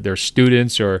overworked, whether they're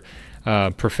students or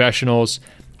professionals.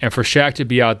 And for Shaq to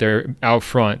be out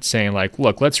front saying like,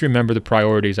 look, let's remember the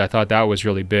priorities, I thought that was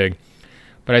really big.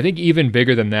 But I think even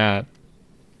bigger than that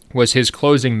was his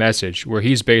closing message, where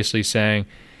he's basically saying,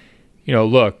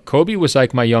 look, Kobe was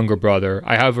like my younger brother.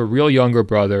 I have a real younger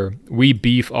brother. We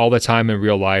beef all the time in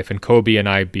real life, and Kobe and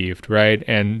I beefed, right?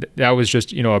 And that was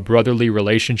just, a brotherly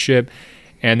relationship.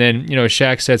 And then,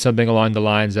 Shaq said something along the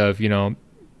lines of,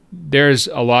 there's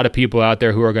a lot of people out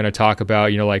there who are going to talk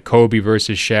about, like Kobe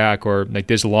versus Shaq or like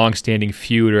this long-standing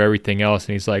feud or everything else.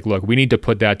 And he's like, look, we need to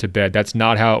put that to bed. That's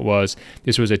not how it was.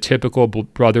 This was a typical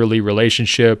brotherly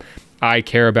relationship. I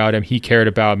care about him. He cared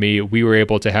about me. We were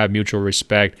able to have mutual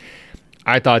respect.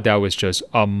 I thought that was just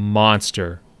a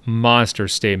monster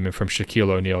statement from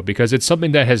Shaquille O'Neal, because it's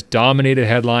something that has dominated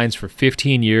headlines for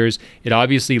 15 years. It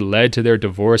obviously led to their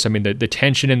divorce. I mean, the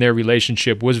tension in their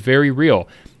relationship was very real.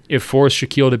 It forced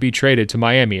Shaquille to be traded to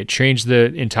Miami. It changed the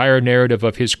entire narrative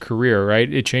of his career, right?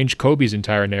 It changed Kobe's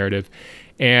entire narrative.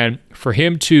 And for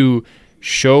him to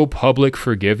show public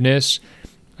forgiveness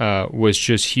was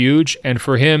just huge. And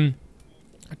for him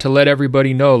to let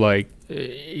everybody know, like,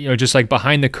 just like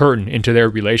behind the curtain into their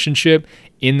relationship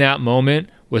in that moment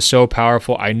was so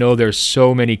powerful. I know there's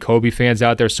so many Kobe fans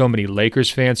out there, so many Lakers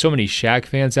fans, so many Shaq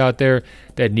fans out there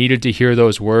that needed to hear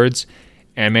those words.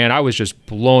 And man, I was just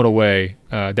blown away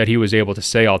that he was able to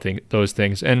say all those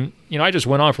things. And, I just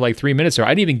went on for like 3 minutes there. I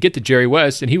didn't even get to Jerry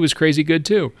West, and he was crazy good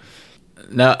too.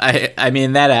 No, I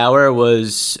mean, that hour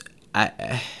was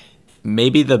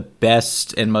maybe the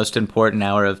best and most important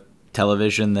hour of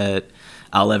television that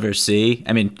I'll ever see.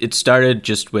 I mean, it started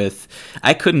just with,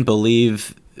 I couldn't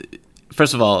believe,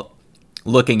 first of all,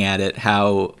 looking at it,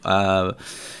 how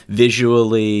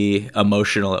visually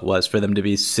emotional it was for them to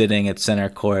be sitting at center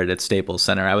court at Staples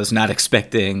Center. I was not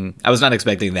expecting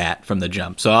that from the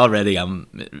jump. So already I'm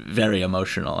very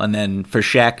emotional. And then for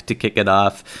Shaq to kick it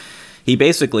off, he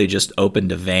basically just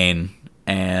opened a vein,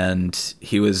 and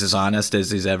he was as honest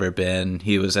as he's ever been.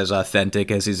 He was as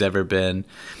authentic as he's ever been.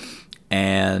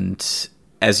 And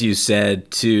as you said,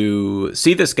 to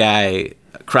see this guy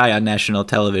cry on national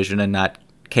television and not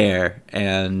care,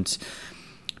 and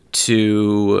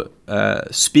to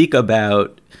speak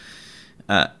about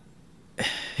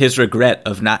his regret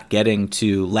of not getting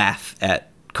to laugh at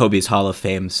Kobe's Hall of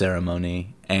Fame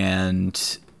ceremony,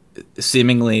 and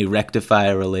seemingly rectify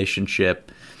a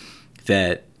relationship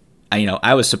that,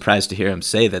 I was surprised to hear him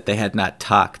say that they had not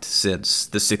talked since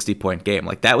the 60-point game.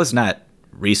 Like, that was not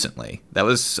recently. That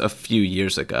was a few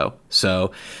years ago.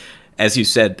 So, as you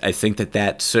said, I think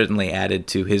that certainly added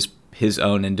to his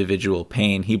own individual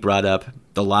pain. He brought up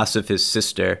the loss of his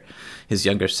sister, his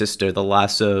younger sister, the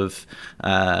loss of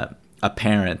a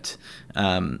parent.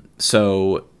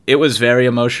 So it was very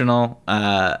emotional.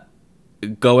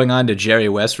 Going on to Jerry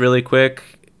West really quick,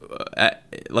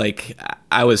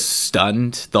 I was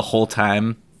stunned the whole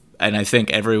time, and I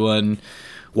think everyone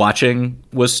watching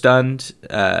was stunned.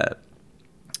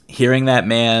 Hearing that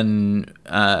man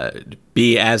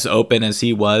be as open as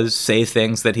he was, say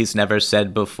things that he's never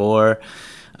said before,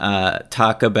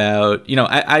 talk about,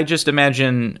 I just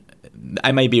imagine,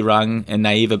 I might be wrong and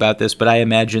naive about this, but I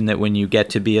imagine that when you get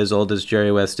to be as old as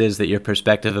Jerry West is, that your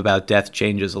perspective about death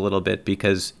changes a little bit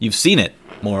because you've seen it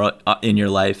more in your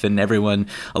life, and a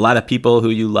lot of people who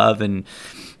you love and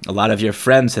a lot of your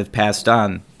friends have passed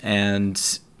on.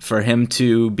 And for him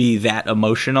to be that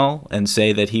emotional and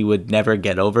say that he would never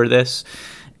get over this,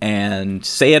 and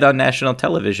say it on national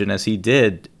television as he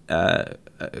did,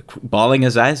 bawling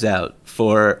his eyes out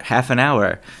for half an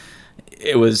hour,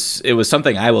 it was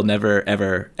something I will never,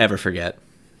 ever, ever forget.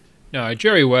 No,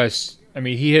 Jerry West,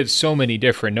 he hit so many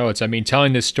different notes.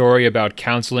 Telling this story about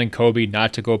counseling Kobe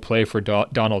not to go play for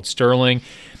Donald Sterling.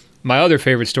 My other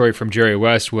favorite story from Jerry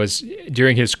West was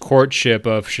during his courtship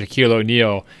of Shaquille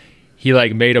O'Neal. He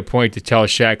made a point to tell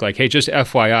Shaq, hey, just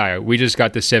FYI, we just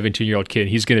got this 17-year-old kid.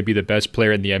 He's going to be the best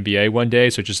player in the NBA one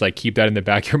day. So just keep that in the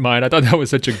back of your mind. I thought that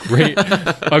was such a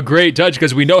great touch,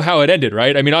 because we know how it ended,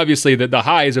 right? Obviously the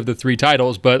highs of the 3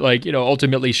 titles, but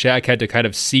ultimately Shaq had to kind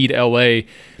of cede LA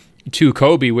to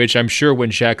Kobe, which I'm sure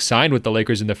when Shaq signed with the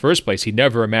Lakers in the first place, he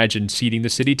never imagined ceding the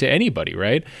city to anybody,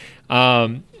 right?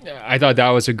 I thought that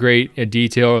was a great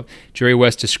detail. Jerry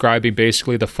West describing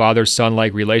basically the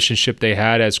father-son-like relationship they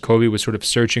had as Kobe was sort of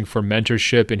searching for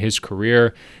mentorship in his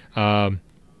career.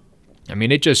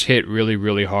 It just hit really,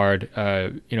 really hard.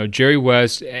 Jerry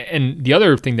West, and the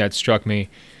other thing that struck me,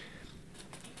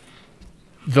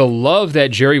 the love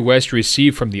that Jerry West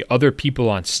received from the other people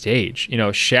on stage.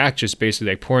 Shaq just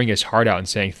basically pouring his heart out and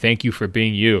saying, thank you for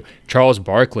being you. Charles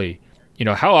Barkley,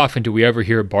 how often do we ever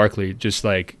hear Barkley just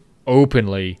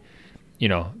openly,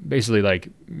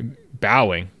 basically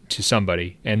bowing to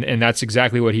somebody, and that's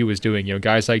exactly what he was doing.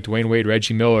 Guys like Dwayne Wade,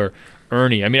 Reggie Miller,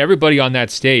 Ernie. Everybody on that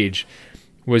stage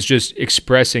was just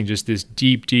expressing just this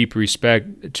deep, deep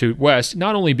respect to West,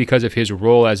 not only because of his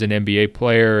role as an NBA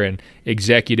player and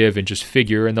executive and just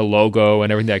figure and the logo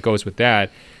and everything that goes with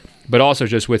that, but also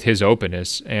just with his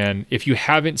openness. And if you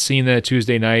haven't seen that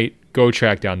Tuesday night, go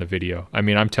track down the video.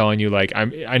 I'm telling you,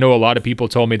 I know a lot of people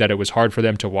told me that it was hard for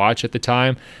them to watch at the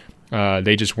time.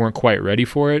 They just weren't quite ready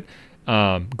for it.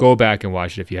 Go back and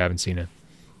watch it if you haven't seen it.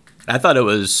 I thought it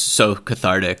was so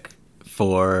cathartic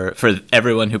for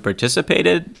everyone who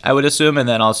participated, I would assume, and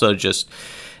then also just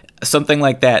something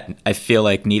like that I feel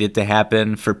like needed to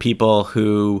happen for people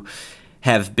who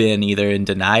have been either in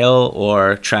denial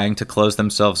or trying to close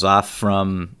themselves off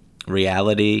from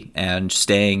reality and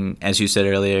staying, as you said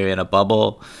earlier, in a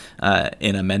bubble,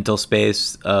 in a mental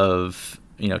space of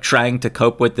trying to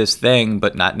cope with this thing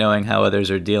but not knowing how others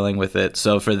are dealing with it.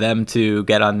 So for them to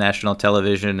get on national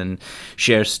television and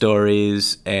share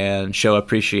stories and show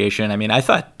appreciation, I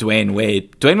thought Dwayne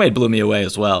Wade blew me away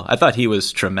as well. I thought he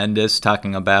was tremendous,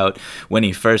 talking about when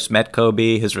he first met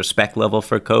Kobe, his respect level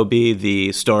for Kobe,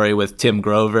 the story with Tim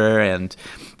Grover and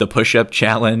the push-up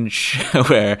challenge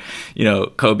where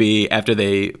Kobe, after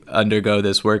they undergo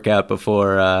this workout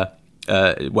before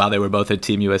while they were both at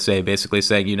Team USA, basically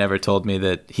saying, you never told me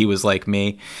that he was like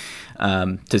me,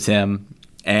 to Tim.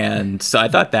 And so I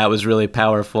thought that was really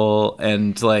powerful.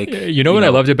 And what I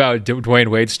loved about Dwayne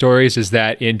Wade's stories is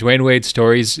that in Dwayne Wade's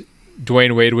stories,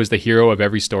 Dwayne Wade was the hero of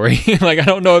every story. Like, I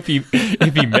don't know if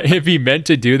he meant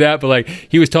to do that, but like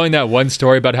he was telling that one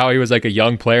story about how he was like a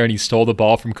young player and he stole the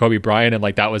ball from Kobe Bryant, and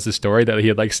like that was the story, that he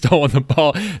had like stolen the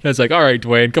ball. And it's like, all right,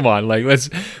 Dwayne, come on, like let's.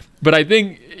 But I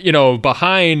think,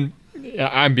 behind,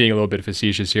 I'm being a little bit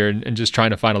facetious here and just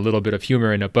trying to find a little bit of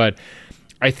humor in it, but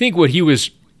I think what he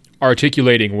was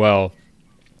articulating well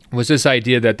was this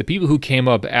idea that the people who came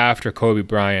up after Kobe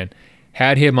Bryant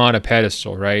had him on a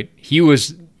pedestal, right? He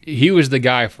was the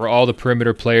guy for all the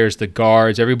perimeter players, the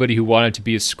guards, everybody who wanted to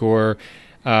be a scorer.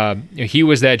 He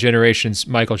was that generation's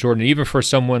Michael Jordan. Even for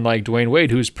someone like Dwayne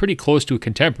Wade, who's pretty close to a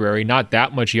contemporary, not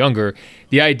that much younger,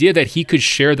 the idea that he could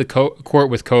share the court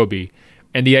with Kobe,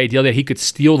 and the idea that he could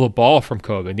steal the ball from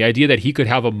Kobe, and the idea that he could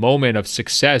have a moment of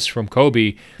success from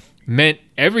Kobe meant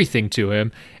everything to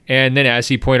him. And then, as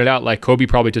he pointed out, like Kobe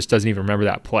probably just doesn't even remember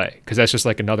that play, because that's just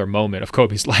like another moment of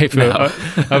Kobe's life, of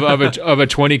a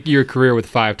 20-year career with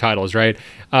 5 titles, right?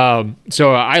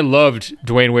 So I loved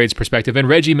Dwayne Wade's perspective, and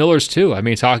Reggie Miller's too. I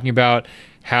mean, talking about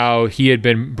how he had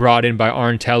been brought in by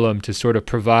Arn Tellem to sort of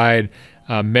provide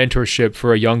mentorship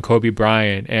for a young Kobe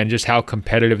Bryant, and just how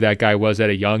competitive that guy was at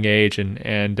a young age,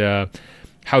 and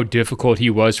how difficult he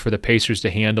was for the Pacers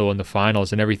to handle in the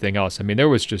finals and everything else. I mean, there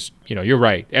was just, you're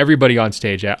right. Everybody on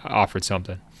stage offered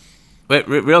something. But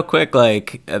real quick,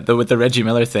 like with the Reggie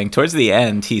Miller thing, towards the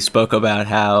end, he spoke about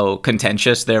how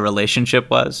contentious their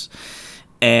relationship was.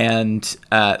 And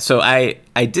so I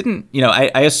didn't,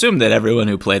 I assumed that everyone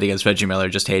who played against Reggie Miller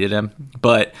just hated him.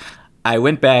 But I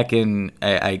went back and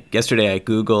yesterday I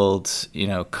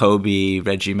Googled, Kobe,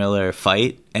 Reggie Miller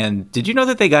fight. And did you know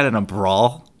that they got in a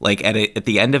brawl? Like at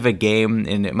the end of a game,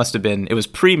 and it was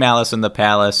pre-Malice in the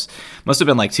Palace. Must have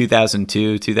been like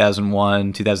 2002,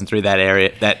 2001, 2003, that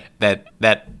area,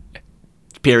 that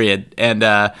period. And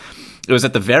it was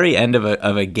at the very end of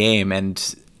a game,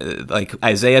 and like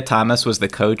Isaiah Thomas was the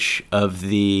coach of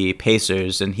the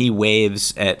Pacers, and he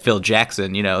waves at Phil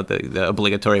Jackson, the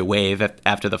obligatory wave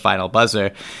after the final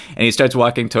buzzer, and he starts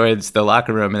walking towards the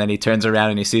locker room, and then he turns around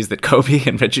and he sees that Kobe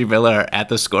and Reggie Miller are at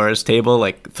the scorer's table,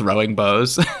 like throwing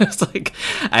bows. It's like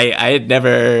I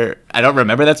don't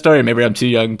remember that story. Maybe I'm too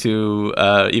young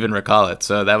to even recall it.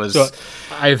 So that was. So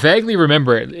I vaguely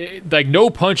remember it. Like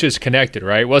no punches connected,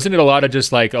 right? Wasn't it a lot of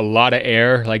just like a lot of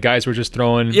air? Like guys were just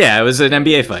throwing. Yeah, it was an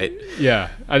NBA fight. Yeah,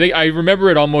 I think I remember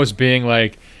it almost being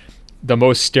like the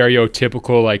most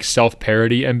stereotypical like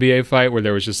self-parody NBA fight, where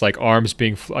there was just like arms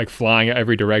being like flying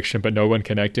every direction but no one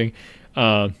connecting.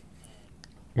 Well,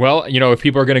 if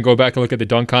people are going to go back and look at the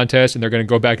dunk contest and they're going to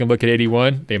go back and look at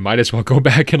 81, they might as well go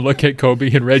back and look at Kobe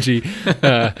and Reggie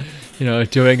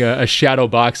doing a shadow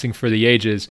boxing for the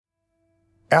ages.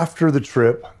 After the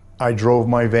trip, I drove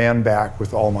my van back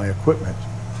with all my equipment.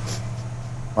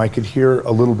 I could hear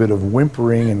a little bit of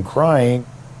whimpering and crying.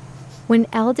 When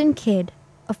Eldon Kidd,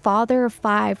 a father of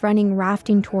 5 running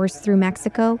rafting tours through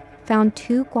Mexico, found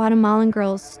 2 Guatemalan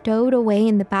girls stowed away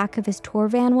in the back of his tour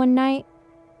van one night,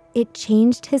 it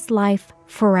changed his life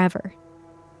forever.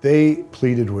 They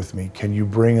pleaded with me, "Can you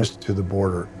bring us to the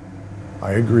border?"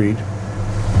 I agreed.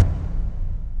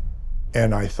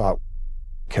 And I thought,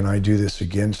 can I do this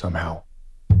again somehow?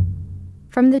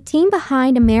 From the team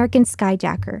behind American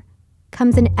Skyjacker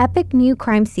comes an epic new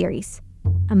crime series,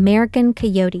 American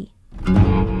Coyote.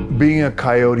 Being a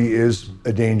coyote is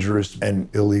a dangerous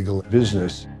and illegal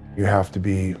business. You have to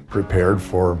be prepared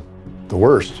for the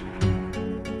worst.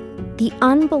 The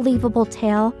unbelievable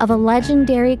tale of a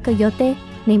legendary coyote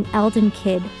named Eldon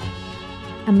Kidd.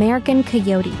 American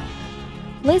Coyote.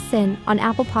 Listen on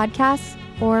Apple Podcasts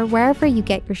or wherever you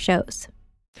get your shows.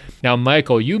 Now,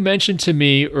 Michael, you mentioned to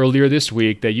me earlier this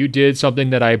week that you did something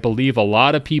that I believe a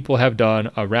lot of people have done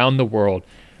around the world.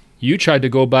 You tried to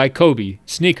go buy Kobe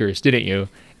sneakers, didn't you?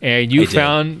 And you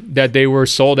found that they were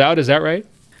sold out. Is that right?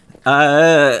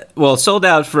 Well, sold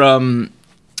out from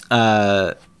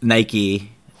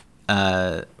Nike,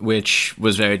 which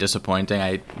was very disappointing.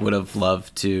 I would have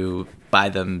loved to buy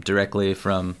them directly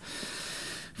from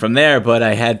there, but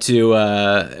I had to.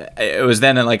 It was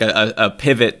then like a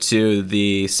pivot to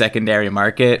the secondary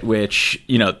market, which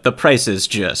the price is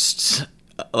just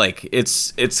like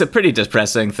it's a pretty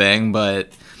depressing thing,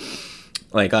 but.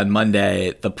 Like on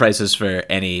Monday, the prices for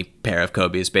any pair of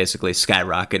Kobe's basically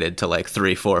skyrocketed to like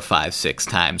 3, 4, 5, 6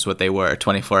 times what they were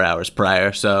 24 hours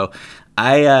prior. So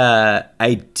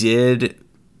I did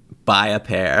buy a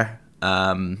pair.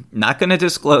 Not going to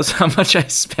disclose how much I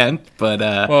spent, but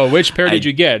well, which pair did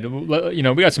you get? We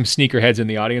got some sneakerheads in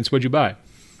the audience. What'd you buy?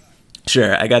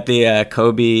 Sure, I got the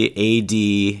Kobe AD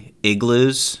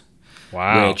Igloos.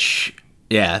 Wow. Which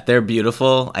Yeah, they're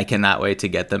beautiful. I cannot wait to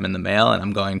get them in the mail, and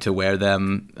I'm going to wear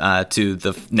them to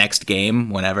the next game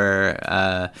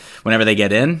whenever they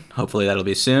get in. Hopefully that'll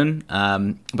be soon.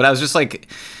 But I was just like,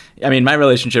 I mean, my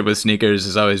relationship with sneakers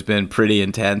has always been pretty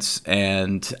intense,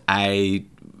 and I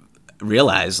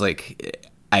realized like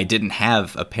I didn't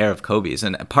have a pair of Kobe's,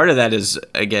 and part of that is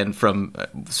again from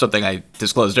something I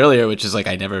disclosed earlier, which is like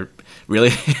I never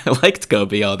really liked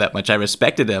Kobe all that much. I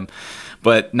respected him,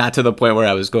 but not to the point where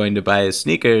I was going to buy his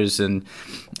sneakers. And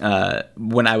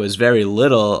when I was very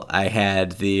little, I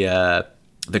had the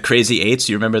Crazy Eights.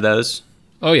 You remember those?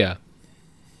 Oh yeah,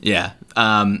 yeah.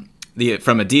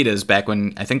 From Adidas back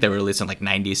when I think they were released in like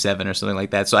 '97 or something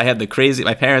like that. So I had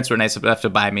my parents were nice enough to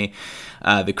buy me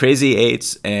the Crazy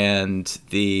Eights and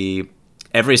basically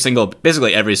every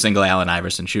single Allen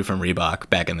Iverson shoe from Reebok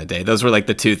back in the day. Those were like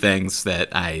the two things that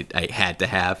I had to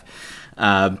have.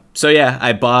 So yeah,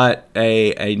 I bought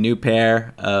a new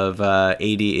pair of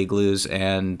 80 Igloos,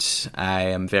 and I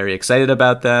am very excited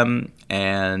about them.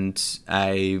 And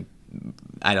I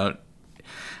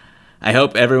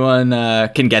hope everyone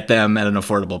can get them at an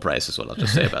affordable price, is what I'll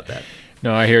just say about that.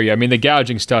 No, I hear you. I mean, the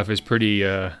gouging stuff is pretty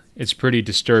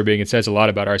disturbing. It says a lot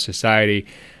about our society.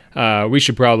 We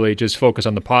should probably just focus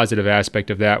on the positive aspect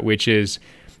of that, which is,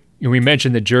 we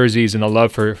mentioned the jerseys and the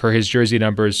love for his jersey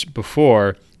numbers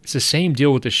before. It's the same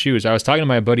deal with the shoes. I was talking to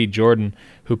my buddy Jordan,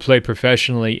 who played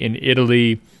professionally in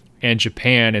Italy and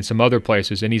Japan and some other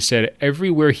places, and he said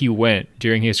everywhere he went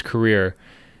during his career,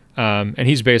 and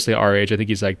he's basically our age. I think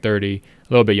he's like 30, a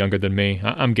little bit younger than me.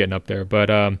 I'm getting up there.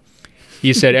 But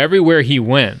he said everywhere he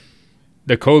went,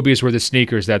 the Kobe's were the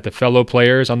sneakers that the fellow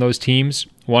players on those teams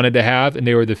wanted to have, and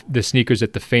they were the sneakers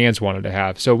that the fans wanted to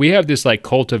have. So we have this like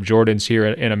cult of Jordans here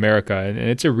in America, and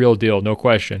it's a real deal, no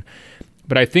question.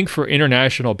 But I think for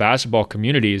international basketball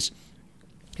communities,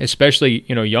 especially,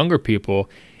 younger people,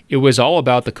 it was all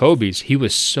about the Kobe's. He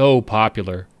was so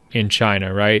popular in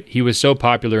China, right? He was so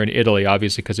popular in Italy,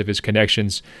 obviously because of his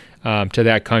connections to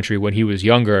that country when he was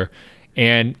younger.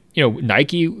 And,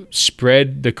 Nike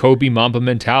spread the Kobe Mamba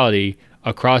mentality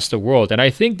across the world. And I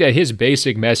think that his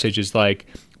basic message is like,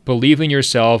 believe in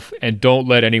yourself and don't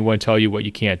let anyone tell you what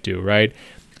you can't do, right?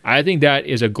 I think that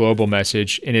is a global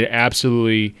message, and it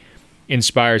absolutely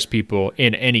inspires people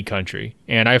in any country.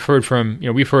 And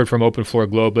we've heard from Open Floor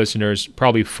Globe listeners,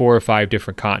 probably 4 or 5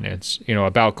 different continents,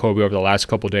 about Kobe over the last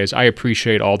couple of days. I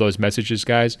appreciate all those messages,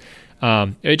 guys.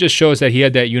 It just shows that he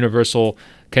had that universal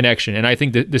connection. And I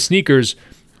think the sneakers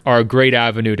are a great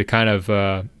avenue to kind of,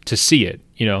 to see it,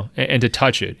 and to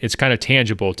touch it. It's kind of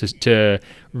tangible to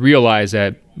realize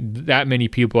that many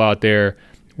people out there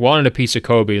wanted a piece of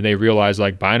Kobe, and they realized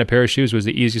like buying a pair of shoes was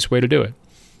the easiest way to do it.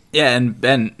 Yeah, and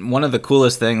Ben, one of the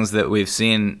coolest things that we've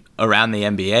seen around the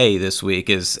NBA this week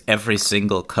is every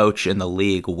single coach in the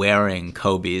league wearing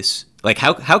Kobe's. Like,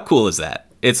 how cool is that?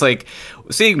 It's like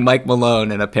seeing Mike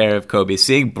Malone in a pair of Kobe's,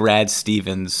 seeing Brad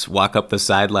Stevens walk up the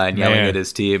sideline yelling at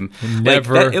his team.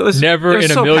 Never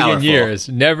in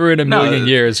a million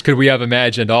years could we have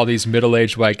imagined all these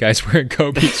middle-aged white guys wearing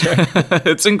Kobe's. Right?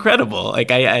 It's incredible.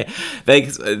 Like I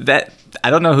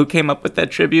don't know who came up with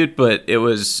that tribute, but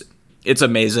it's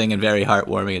amazing and very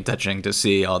heartwarming and touching to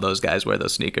see all those guys wear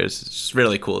those sneakers. It's just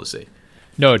really cool to see.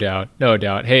 No doubt.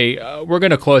 Hey, we're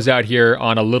going to close out here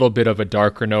on a little bit of a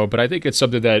darker note, but I think it's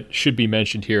something that should be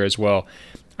mentioned here as well.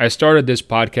 I started this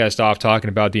podcast off talking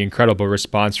about the incredible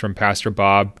response from Pastor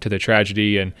Bob to the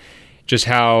tragedy and just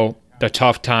how the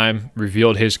tough time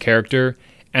revealed his character.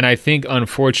 And I think,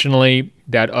 unfortunately,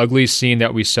 that ugly scene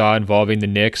that we saw involving the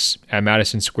Knicks at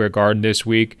Madison Square Garden this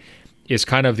week is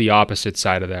kind of the opposite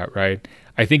side of that, right?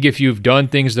 I think if you've done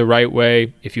things the right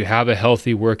way, if you have a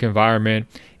healthy work environment,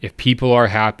 if people are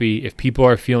happy, if people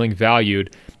are feeling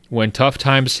valued, when tough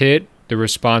times hit, the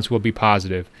response will be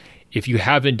positive. If you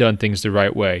haven't done things the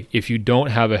right way, if you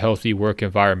don't have a healthy work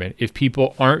environment, if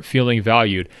people aren't feeling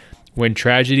valued, when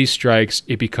tragedy strikes,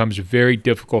 it becomes very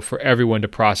difficult for everyone to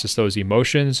process those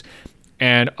emotions,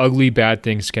 and ugly, bad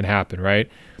things can happen, right?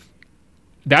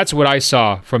 That's what I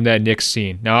saw from that Knicks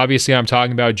scene. Now, obviously, I'm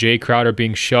talking about Jay Crowder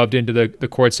being shoved into the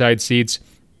courtside seats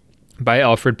by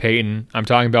Elfrid Payton. I'm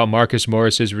talking about Marcus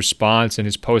Morris's response and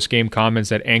his post-game comments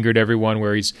that angered everyone,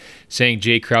 where he's saying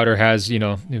Jay Crowder has,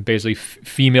 basically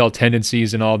female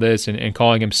tendencies and all this, and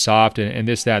calling him soft and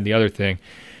this, that, and the other thing.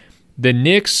 The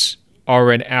Knicks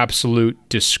are an absolute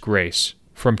disgrace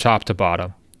from top to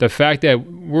bottom. The fact that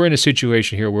we're in a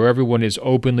situation here where everyone is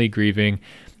openly grieving,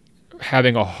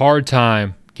 having a hard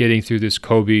time getting through this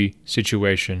Kobe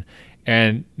situation,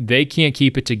 and they can't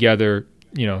keep it together,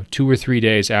 2 or 3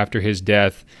 days after his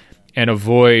death and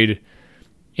avoid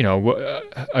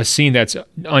a scene that's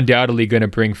undoubtedly going to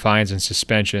bring fines and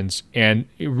suspensions. And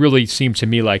it really seemed to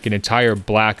me like an entire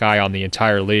black eye on the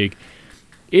entire league.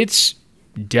 It's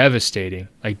devastating.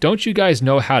 Like, don't you guys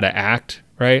know how to act,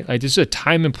 right? Like, this is a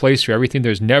time and place for everything.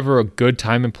 There's never a good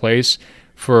time and place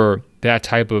for that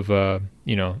type of,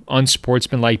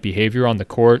 unsportsmanlike behavior on the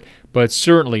court. But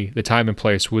certainly the time and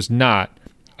place was not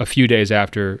a few days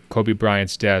after Kobe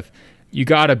Bryant's death. You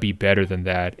got to be better than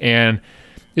that. And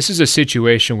this is a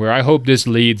situation where I hope this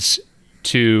leads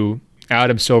to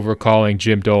Adam Silver calling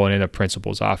Jim Dolan in a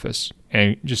principal's office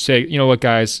and just say, you know what,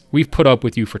 guys, we've put up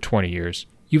with you for 20 years.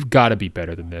 You've got to be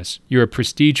better than this. You're a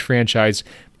prestige franchise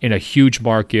in a huge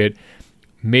market,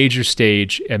 major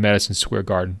stage at Madison Square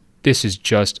Garden. This is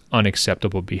just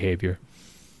unacceptable behavior.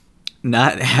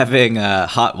 Not having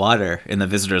hot water in the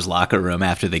visitors' locker room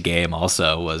after the game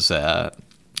also was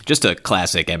just a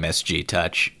classic MSG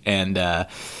touch. And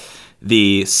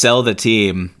the sell the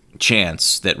team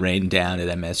chants that rained down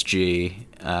at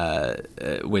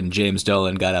MSG when James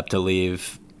Dolan got up to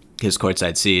leave his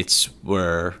courtside seats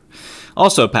were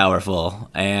also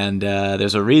powerful. And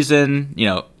there's a reason,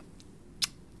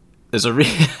 there's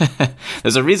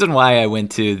a reason why I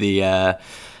went to the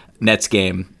Nets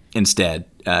game instead.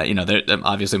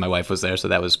 Obviously my wife was there, so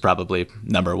that was probably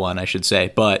number one, I should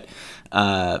say. But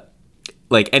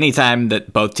anytime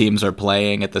that both teams are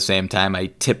playing at the same time, I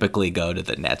typically go to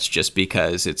the Nets just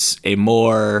because there's a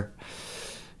more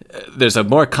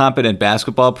competent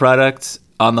basketball product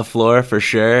on the floor for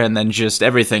sure, and then just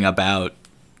everything about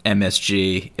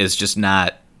MSG is just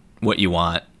not what you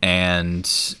want. And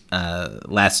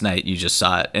last night you just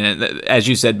saw it, and as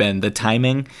you said, Ben, the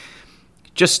timing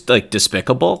just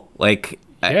despicable. Yes.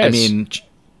 I mean,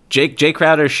 Jay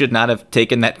Crowder should not have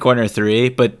taken that corner three,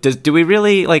 but do we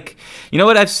really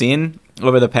what I've seen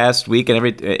over the past week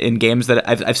and in games that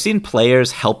I've seen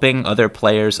players helping other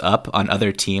players up on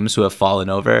other teams who have fallen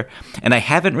over, and I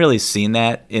haven't really seen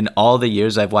that in all the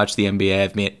years I've watched the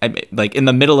NBA. In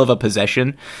the middle of a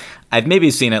possession, I've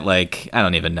maybe seen it I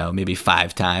don't even know, maybe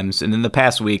 5 times, and in the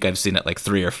past week I've seen it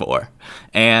 3 or 4.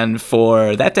 And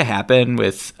for that to happen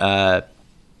with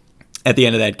at the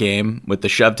end of that game with the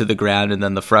shove to the ground and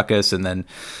then the fracas and then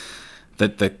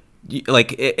so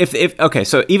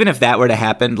even if that were to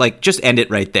happen, just end it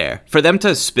right there. For them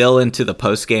to spill into the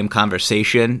post-game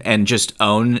conversation and just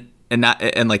own and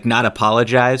not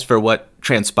apologize for what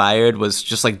transpired was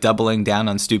just doubling down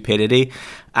on stupidity.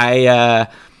 I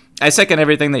second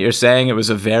everything that you're saying. It was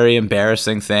a very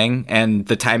embarrassing thing, and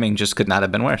the timing just could not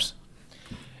have been worse.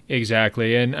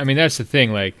 Exactly. And I mean, that's the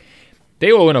thing,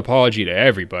 they owe an apology to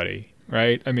everybody,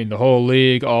 right? I mean, the whole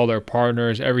league, all their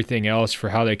partners, everything else for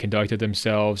how they conducted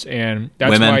themselves. And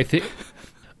that's women. Why I think,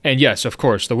 and yes, of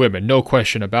course, the women, no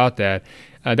question about that.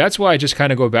 That's why I just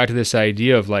kind of go back to this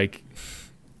idea of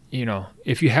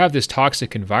if you have this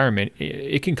toxic environment,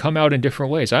 it can come out in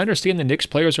different ways. I understand the Knicks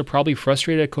players are probably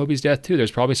frustrated at Kobe's death too.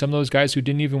 There's probably some of those guys who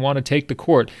didn't even want to take the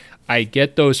court. I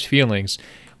get those feelings,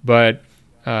 but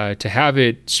to have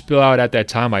it spill out at that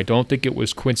time, I don't think it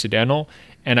was coincidental.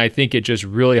 And I think it just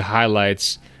really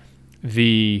highlights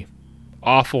the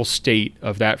awful state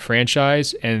of that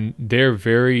franchise and their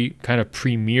very kind of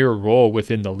premier role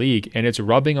within the league. And it's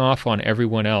rubbing off on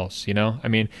everyone else, I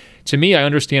mean, to me, I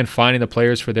understand fining the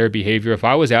players for their behavior. If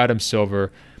I was Adam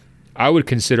Silver, I would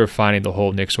consider fining the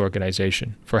whole Knicks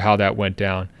organization for how that went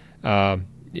down.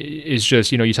 It's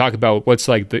just, you talk about what's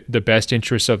the best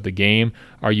interests of the game.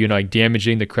 Are you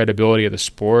damaging the credibility of the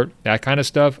sport? That kind of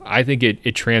stuff. I think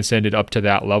it transcended up to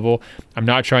that level. I'm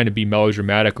not trying to be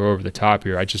melodramatic or over the top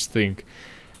here. I just think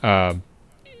that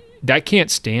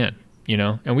can't stand,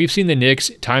 And we've seen the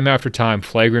Knicks time after time,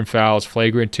 flagrant fouls,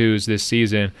 flagrant twos this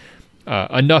season.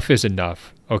 Enough is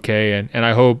enough, okay? And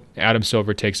I hope Adam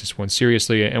Silver takes this one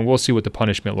seriously, and we'll see what the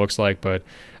punishment looks like. But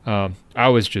I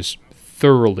was just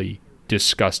thoroughly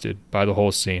disgusted by the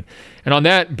whole scene. And on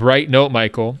that bright note,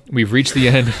 Michael, we've reached the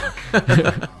end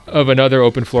of another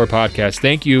Open Floor podcast.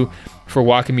 Thank you for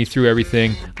walking me through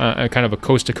everything in kind of a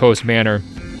coast-to-coast manner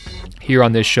here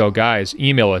on this show. Guys,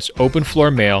 email us,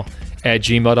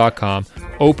 openfloormail@gmail.com,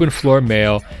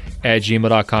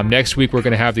 openfloormail@gmail.com. Next week, we're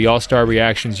going to have the All-Star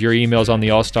reactions, your emails on the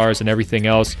All-Stars and everything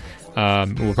else.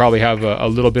 We'll probably have a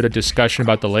little bit of discussion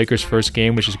about the Lakers' first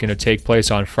game, which is going to take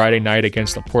place on Friday night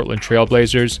against the Portland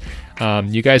Trailblazers.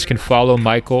 You guys can follow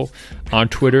Michael on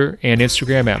Twitter and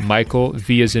Instagram at Michael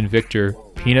V as in Victor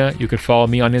Pina. You can follow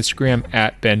me on Instagram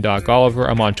at Ben.Golliver.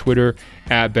 I'm on Twitter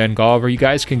at Ben Golliver. You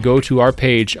guys can go to our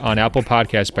page on Apple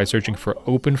Podcasts by searching for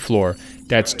Open Floor.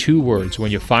 That's 2 words.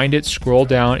 When you find it, scroll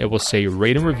down. It will say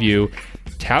rate and review.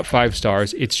 Tap 5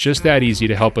 stars. It's just that easy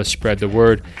to help us spread the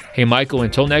word. Hey, Michael,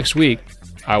 until next week,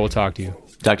 I will talk to you.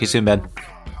 Talk to you soon, Ben.